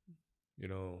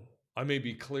 I may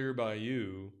be clear by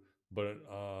you, but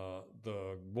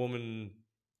the woman,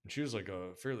 she was like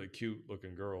a fairly cute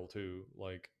looking girl too.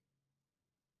 Like,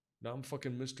 now I'm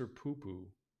fucking Mr. Poo Poo.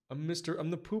 I'm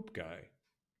the poop guy.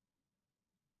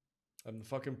 I'm the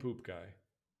fucking poop guy.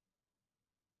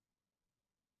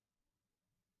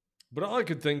 But all I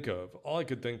could think of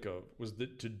was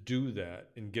that to do that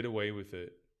and get away with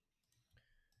it,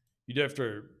 you'd have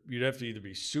to either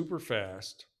be super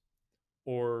fast,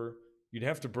 or you'd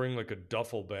have to bring like a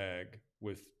duffel bag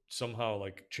with somehow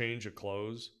like change of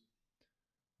clothes.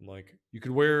 And like, you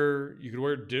could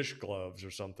wear dish gloves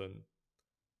or something.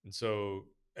 And so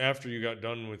after you got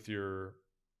done with your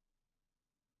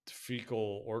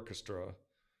fecal orchestra,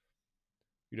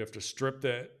 you'd have to strip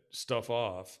that stuff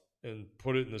off and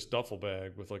put it in this duffel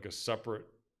bag with like a separate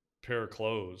pair of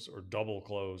clothes or double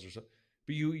clothes or something.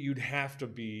 But you'd have to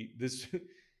be this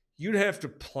you'd have to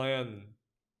plan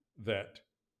that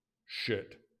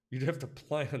shit. You'd have to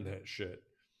plan that shit.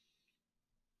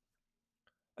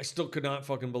 I still could not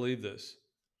fucking believe this.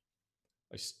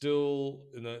 I still,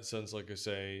 in that sense, like I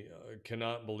say,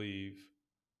 cannot believe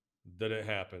that it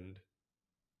happened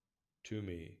to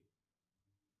me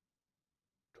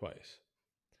twice.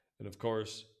 And of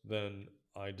course, then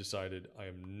I decided I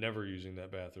am never using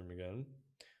that bathroom again.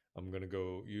 I'm going to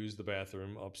go use the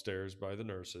bathroom upstairs by the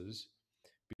nurses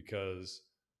because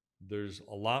there's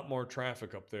a lot more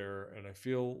traffic up there. And I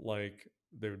feel like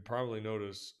they would probably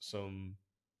notice some,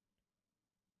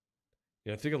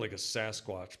 I think of like a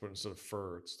Sasquatch, but instead of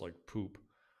fur, it's like poop.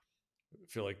 I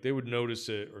feel like they would notice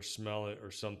it or smell it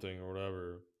or something or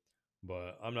whatever.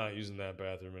 But I'm not using that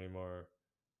bathroom anymore.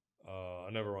 I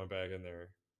never went back in there.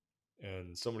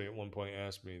 And somebody at one point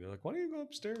asked me, they're like, why don't you go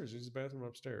upstairs? Use the bathroom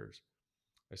upstairs.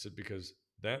 I said, because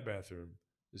that bathroom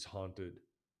is haunted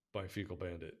by Fecal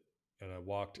Bandit. And I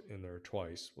walked in there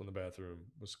twice when the bathroom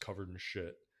was covered in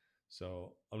shit.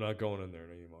 So I'm not going in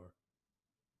there anymore.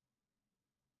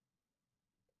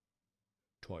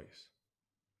 Twice.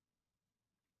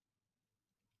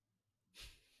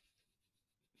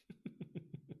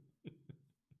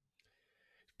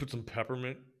 Put some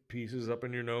peppermint pieces up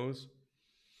in your nose.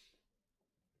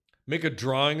 Make a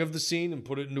drawing of the scene and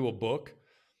put it into a book.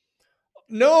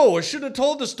 No, I shouldn't have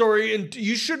told the story, and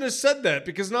you shouldn't have said that,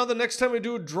 because now the next time I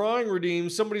do a drawing redeem,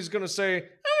 somebody's going to say, I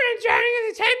want a drawing of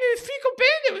the time the Fecal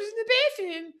Bandit was in the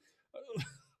bathroom.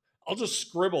 I'll just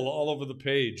scribble all over the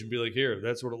page and be like, here,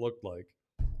 that's what it looked like.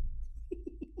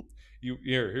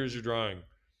 Here's your drawing.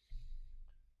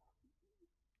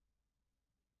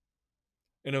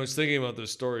 And I was thinking about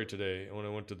this story today, and when I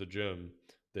went to the gym,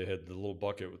 they had the little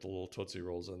bucket with the little Tootsie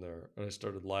Rolls in there, and I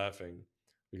started laughing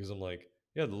because I'm like,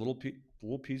 yeah, the little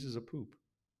pieces of poop.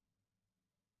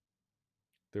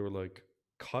 They were like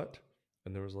cut,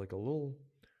 and there was like a little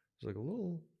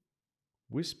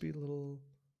wispy little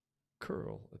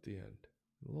curl at the end.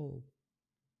 A little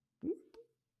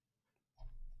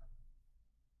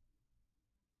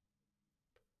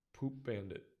poop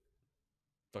bandit.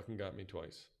 Fucking got me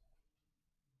twice.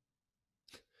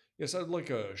 Yes, I'd like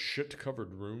a shit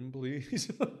covered room,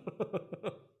 please.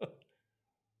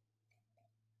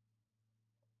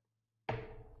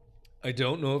 I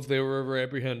don't know if they were ever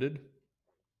apprehended.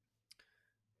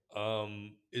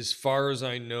 As far as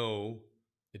I know,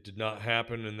 it did not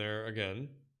happen in there again.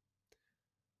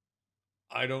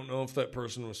 I don't know if that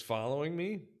person was following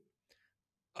me.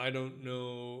 I don't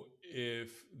know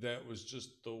if that was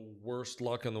just the worst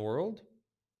luck in the world.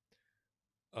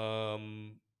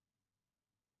 Um,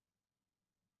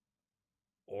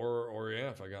 or yeah,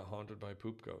 if I got haunted by a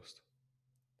poop ghost.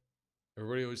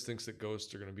 Everybody always thinks that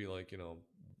ghosts are gonna be like,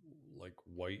 like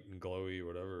white and glowy or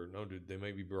whatever. No, dude, they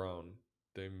may be brown.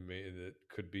 They may it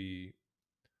could be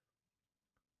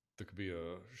there could be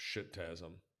a shit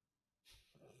tasm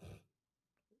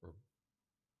or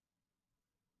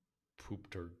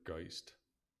pooptergeist.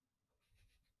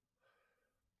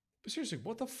 But seriously,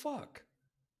 what the fuck?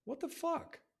 What the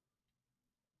fuck?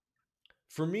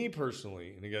 For me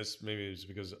personally, and I guess maybe it's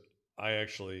because I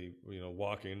actually,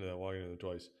 walking into that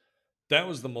twice, that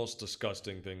was the most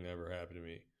disgusting thing that ever happened to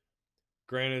me.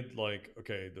 Granted, like,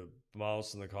 okay, the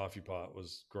mouse in the coffee pot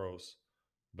was gross,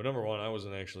 but number one, I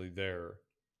wasn't actually there.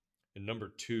 And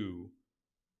number two,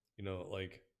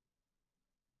 like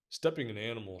stepping in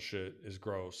animal shit is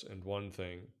gross and one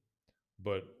thing,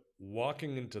 but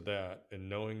walking into that and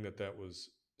knowing that that was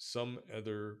some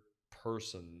other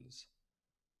person's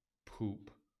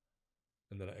poop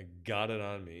and that I got it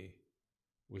on me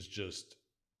was just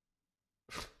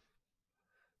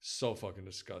so fucking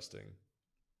disgusting.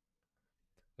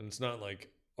 And it's not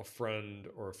like a friend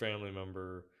or a family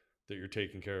member that you're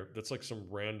taking care of. That's like some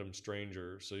random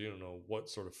stranger. So you don't know what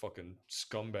sort of fucking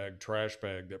scumbag trash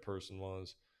bag that person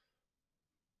was.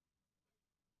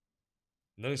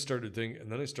 And then I started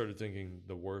thinking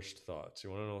the worst thoughts. You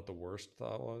want to know what the worst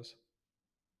thought was?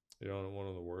 You know what one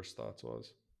of the worst thoughts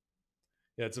was?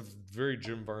 Yeah, it's a very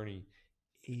Jim Varney.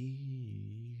 It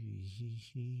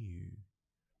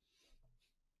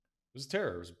was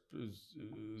terror. It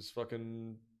was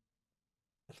fucking.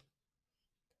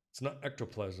 It's not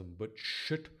ectoplasm, but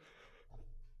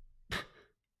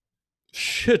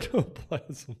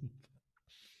shitoplasm.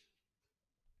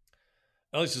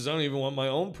 Ellie says, I don't even want my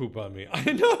own poop on me.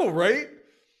 I know, right?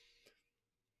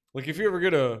 Like if you ever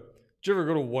did you ever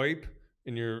go to wipe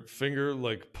and your finger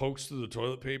like pokes through the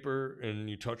toilet paper and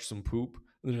you touch some poop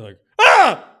and then you're like,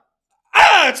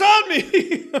 it's on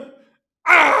me.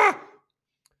 Ah,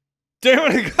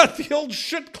 damn it, I got the old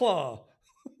shit claw.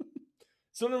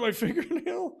 It's under my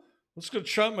fingernail. I'm just gonna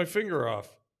chop my finger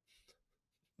off.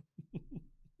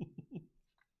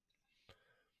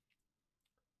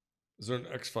 Is there an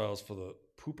X Files for the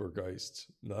pooper geists?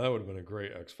 No, that would have been a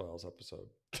great X Files episode.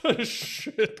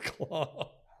 Shit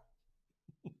claw.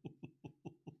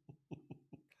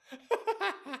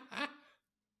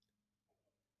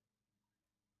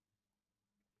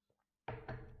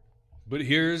 But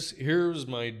here's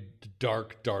my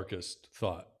darkest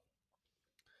thought.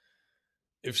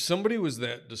 If somebody was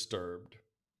that disturbed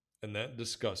and that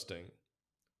disgusting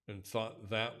and thought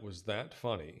that was that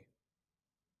funny,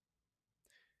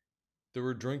 there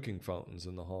were drinking fountains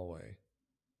in the hallway.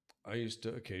 I used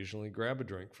to occasionally grab a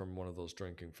drink from one of those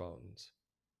drinking fountains.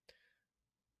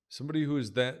 Somebody who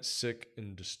is that sick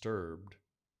and disturbed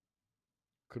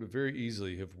could have very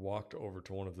easily have walked over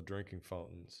to one of the drinking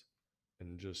fountains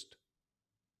and just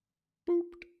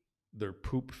booped their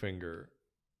poop finger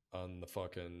on the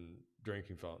fucking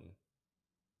drinking fountain.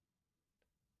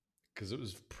 Because it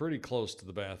was pretty close to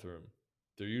the bathroom.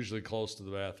 They're usually close to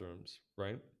the bathrooms,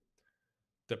 right?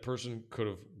 That person could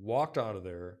have walked out of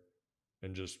there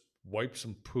and just wiped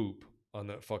some poop on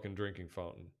that fucking drinking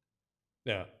fountain.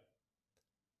 Yeah.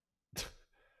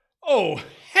 Oh,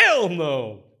 hell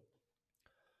no.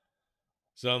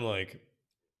 So I'm like,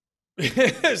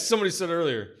 somebody said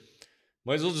earlier,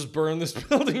 might as well just burn this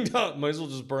building down. Might as well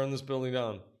just burn this building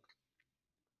down.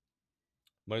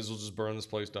 Might as well just burn this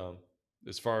place down.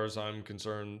 As far as I'm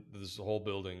concerned, this whole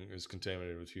building is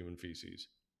contaminated with human feces.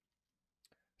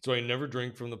 So I never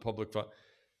drink from the public fountain.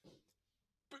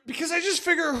 Because I just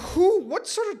figure what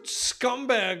sort of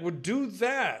scumbag would do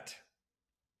that?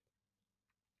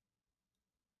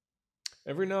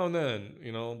 Every now and then,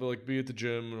 I'll be at the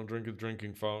gym and I'll drink at the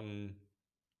drinking fountain.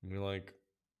 And you're like,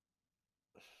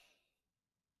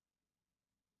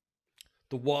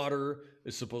 the water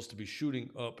is supposed to be shooting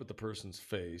up at the person's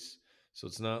face. So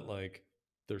it's not like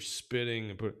they're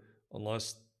spitting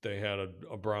unless they had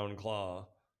a brown claw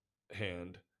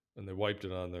hand and they wiped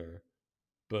it on there.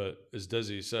 But as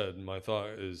Desi said, my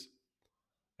thought is,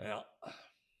 yeah,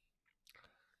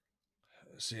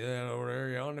 see that over there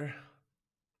yonder?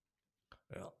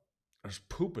 Yeah, there's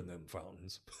poop in them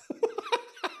fountains.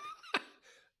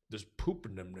 There's poop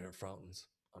in them there fountains.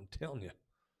 I'm telling you.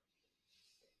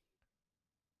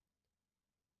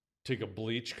 Take a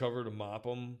bleach cover to mop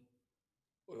them.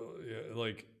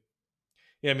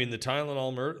 I mean, the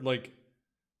Tylenol,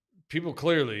 people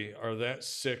clearly are that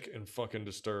sick and fucking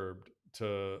disturbed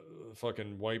to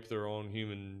fucking wipe their own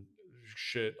human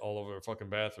shit all over their fucking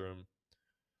bathroom.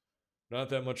 Not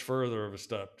that much further of a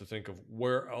step to think of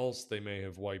where else they may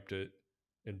have wiped it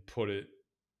and put it.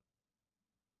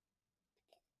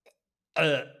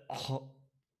 Uh,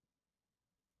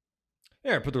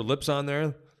 yeah, put their lips on there.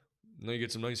 And then you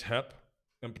get some nice hep,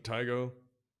 impetigo.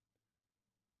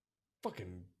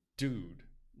 Fucking dude.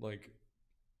 Like,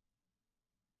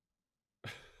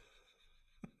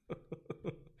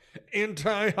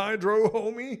 anti-hydro,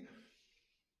 homie.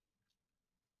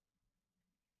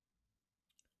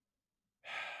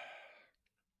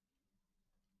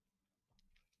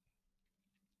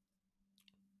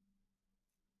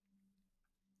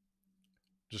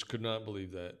 Just could not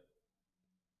believe that.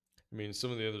 I mean,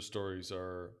 some of the other stories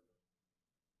are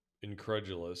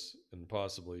incredulous and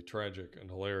possibly tragic and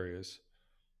hilarious,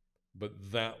 but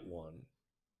that one,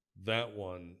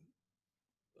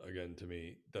 again, to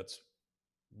me, that's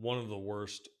one of the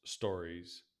worst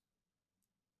stories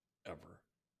ever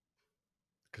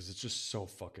because it's just so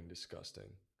fucking disgusting.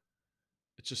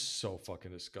 It's just so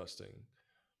fucking disgusting.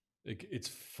 It's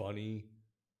funny,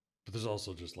 but there's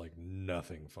also just like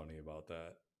nothing funny about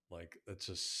that. Like, that's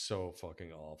just so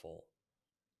fucking awful.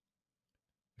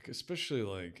 Like, especially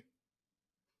like,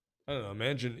 I don't know,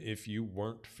 imagine if you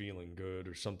weren't feeling good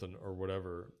or something or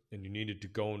whatever, and you needed to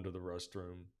go into the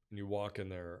restroom and you walk in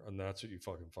there and that's what you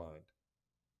fucking find.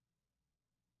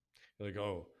 You're like,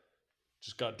 oh,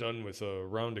 just got done with a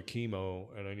round of chemo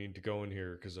and I need to go in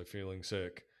here because I'm feeling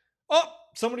sick. Oh,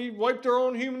 somebody wiped their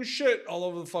own human shit all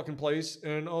over the fucking place.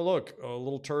 And oh, look, a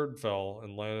little turd fell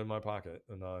and landed in my pocket.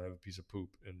 And now I have a piece of poop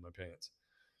in my pants.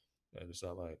 And it's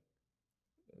not mine.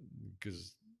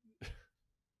 Because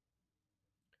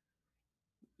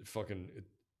fucking,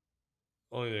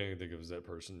 only thing I can think of is that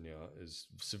person, yeah, is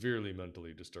severely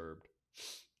mentally disturbed.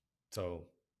 So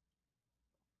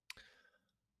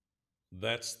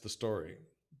that's the story.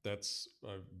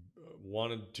 I've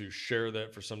wanted to share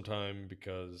that for some time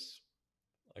because,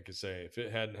 like I say, if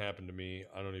it hadn't happened to me,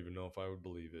 I don't even know if I would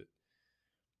believe it.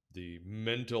 The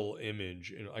mental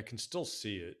image, and I can still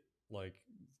see it. Like,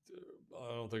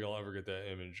 I don't think I'll ever get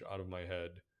that image out of my head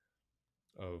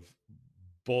of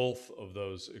both of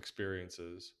those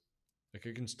experiences. Like,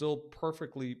 I can still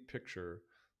perfectly picture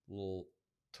little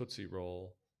Tootsie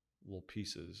Roll, little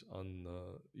pieces on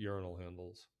the urinal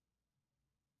handles.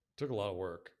 It took a lot of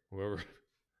work. Whoever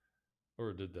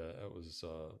did that, that was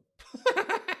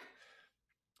it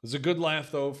was a good laugh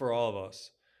though for all of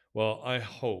us. Well, I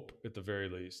hope at the very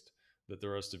least that the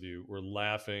rest of you were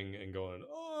laughing and going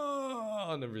oh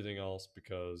and everything else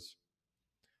because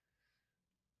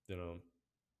you know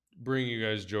bringing you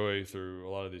guys joy through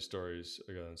a lot of these stories.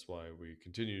 Again, that's why we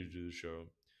continue to do the show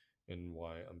and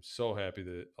why I'm so happy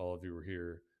that all of you were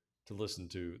here to listen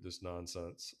to this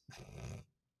nonsense.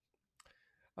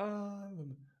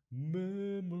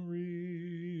 Memories.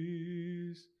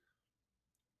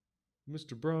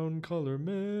 Mr. Brown color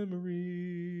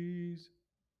memories.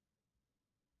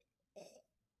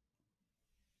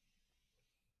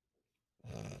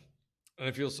 And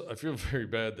I feel very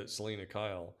bad that Selena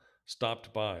Kyle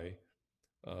stopped by,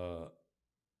 uh,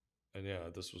 and yeah,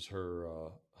 this was her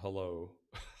hello.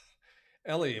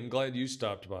 Ellie, I'm glad you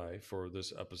stopped by for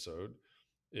this episode.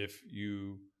 If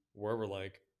you were ever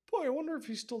like, boy, I wonder if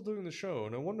he's still doing the show,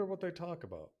 and I wonder what they talk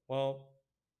about. Well,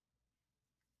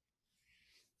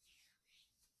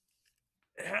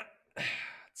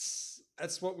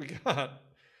 that's what we got.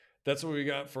 That's what we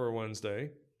got for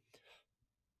Wednesday.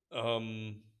 I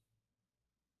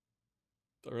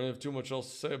don't really have too much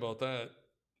else to say about that.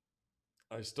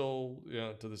 I still,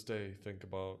 yeah, to this day think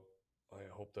about I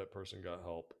hope that person got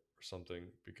help or something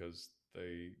because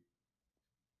that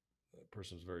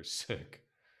person's very sick.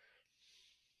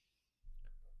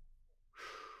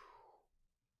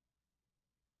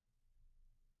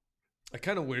 I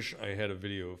kind of wish I had a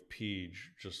video of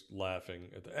Peach just laughing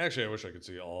at actually, I wish I could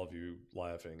see all of you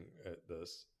laughing at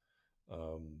this.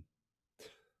 Um,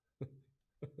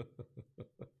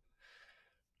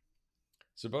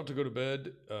 so about to go to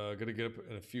bed. Gonna get up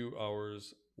in a few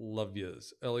hours. Love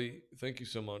yous. Ellie, thank you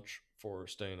so much for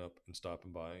staying up and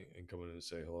stopping by and coming in to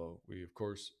say hello. We, of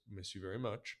course, miss you very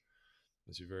much.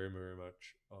 Miss you very, very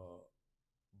much,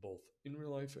 both in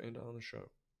real life and on the show.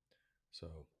 So,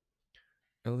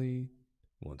 Ellie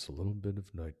wants a little bit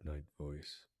of night night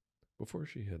voice before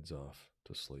she heads off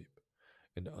to sleep.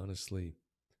 And honestly,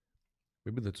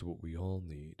 maybe that's what we all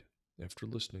need after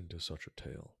listening to such a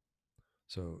tale.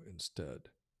 So instead,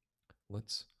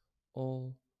 let's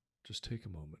all just take a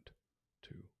moment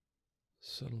to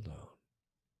settle down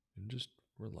and just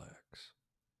relax.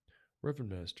 Reverend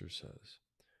Master says,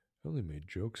 I only made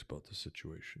jokes about the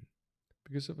situation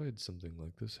because if I had something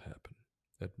like this happen,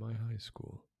 at my high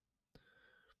school.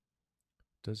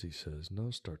 Desi says,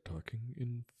 now start talking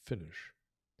in Finnish.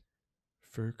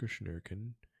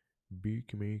 Ferkushnirken,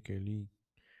 beekmeekeli,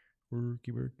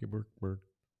 worky worky work work.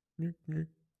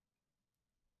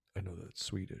 I know that's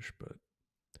Swedish, but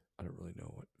I don't really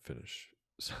know what Finnish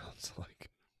sounds like.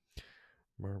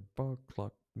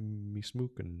 Marbaklak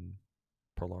mismuken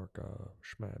pralarka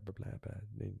schmabablaba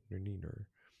niner.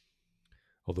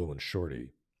 Although when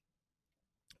Shorty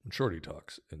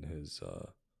talks in his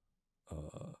uh,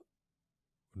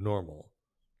 normal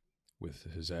with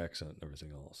his accent and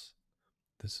everything else,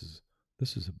 this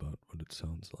is about what it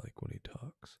sounds like when he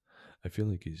talks. I feel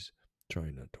like he's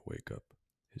trying not to wake up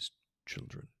his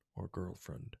children or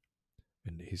girlfriend,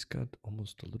 and he's got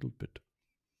almost a little bit.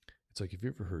 It's like, if you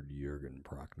ever heard Jurgen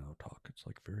Prochnow talk, it's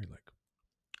like very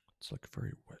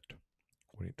wet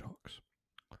when he talks.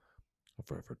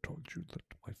 Have I ever told you that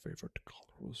my favorite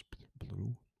color was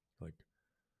blue? Like,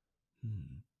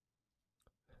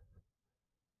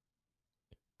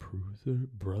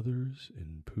 brothers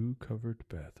in poo-covered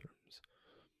bathrooms.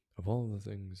 Of all the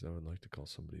things I would like to call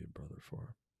somebody a brother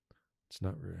for, it's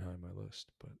not very high on my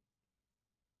list, but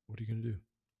what are you going to do?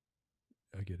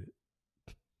 I get it.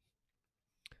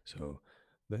 So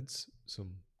that's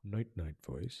some night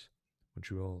voice. Why don't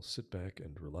you all sit back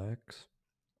and relax?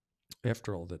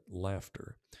 After all that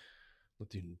laughter,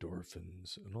 let the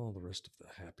endorphins and all the rest of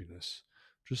the happiness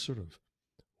just sort of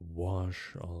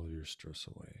wash all of your stress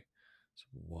away. So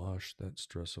wash that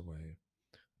stress away.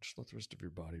 Just let the rest of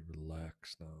your body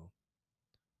relax now.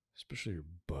 Especially your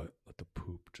butt. Let the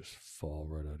poop just fall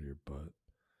right out of your butt.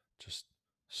 Just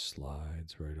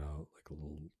slides right out like a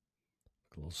little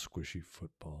squishy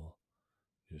football.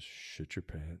 You just shit your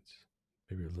pants.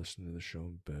 Maybe you're listening to the show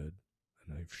in bed, and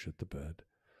now you've shit the bed,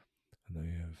 and now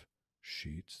you have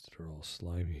sheets that are all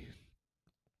slimy,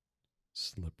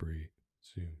 slippery,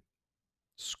 so you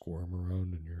squirm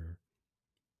around in your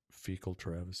fecal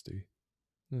travesty.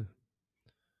 Yeah.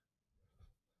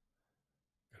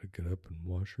 Gotta get up and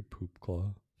wash your poop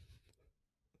claw.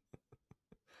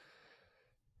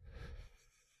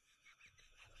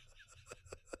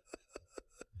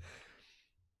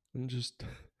 And just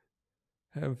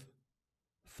have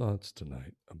thoughts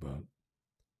tonight about.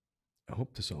 I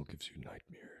hope this all gives you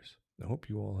nightmares. I hope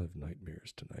you all have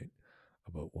nightmares tonight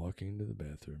about walking into the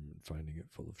bathroom and finding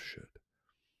it full of shit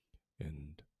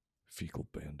and fecal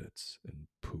bandits and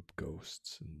poop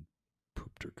ghosts and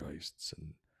pooptergeists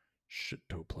and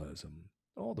shitoplasm,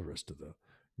 all the rest of the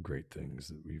great things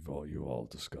that you all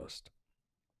discussed.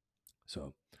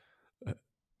 So uh,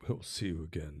 we'll see you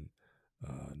again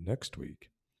next week.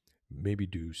 Maybe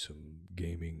do some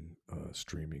gaming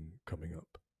streaming coming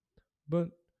up. But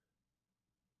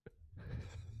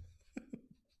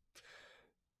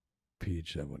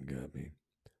Peach, that one got me.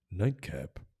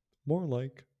 Nightcap, more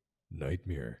like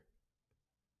nightmare.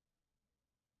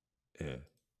 Yeah.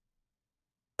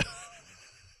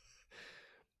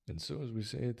 And so, as we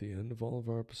say at the end of all of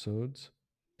our episodes,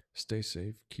 stay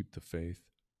safe, keep the faith,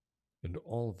 and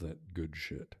all of that good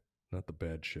shit, not the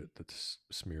bad shit that's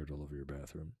smeared all over your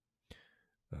bathroom.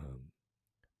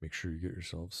 Make sure you get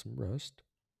yourself some rest.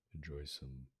 Enjoy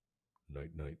some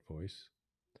night voice.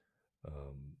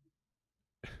 Um,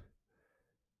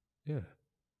 yeah,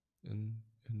 and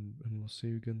we'll see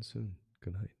you again soon.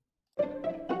 Good night.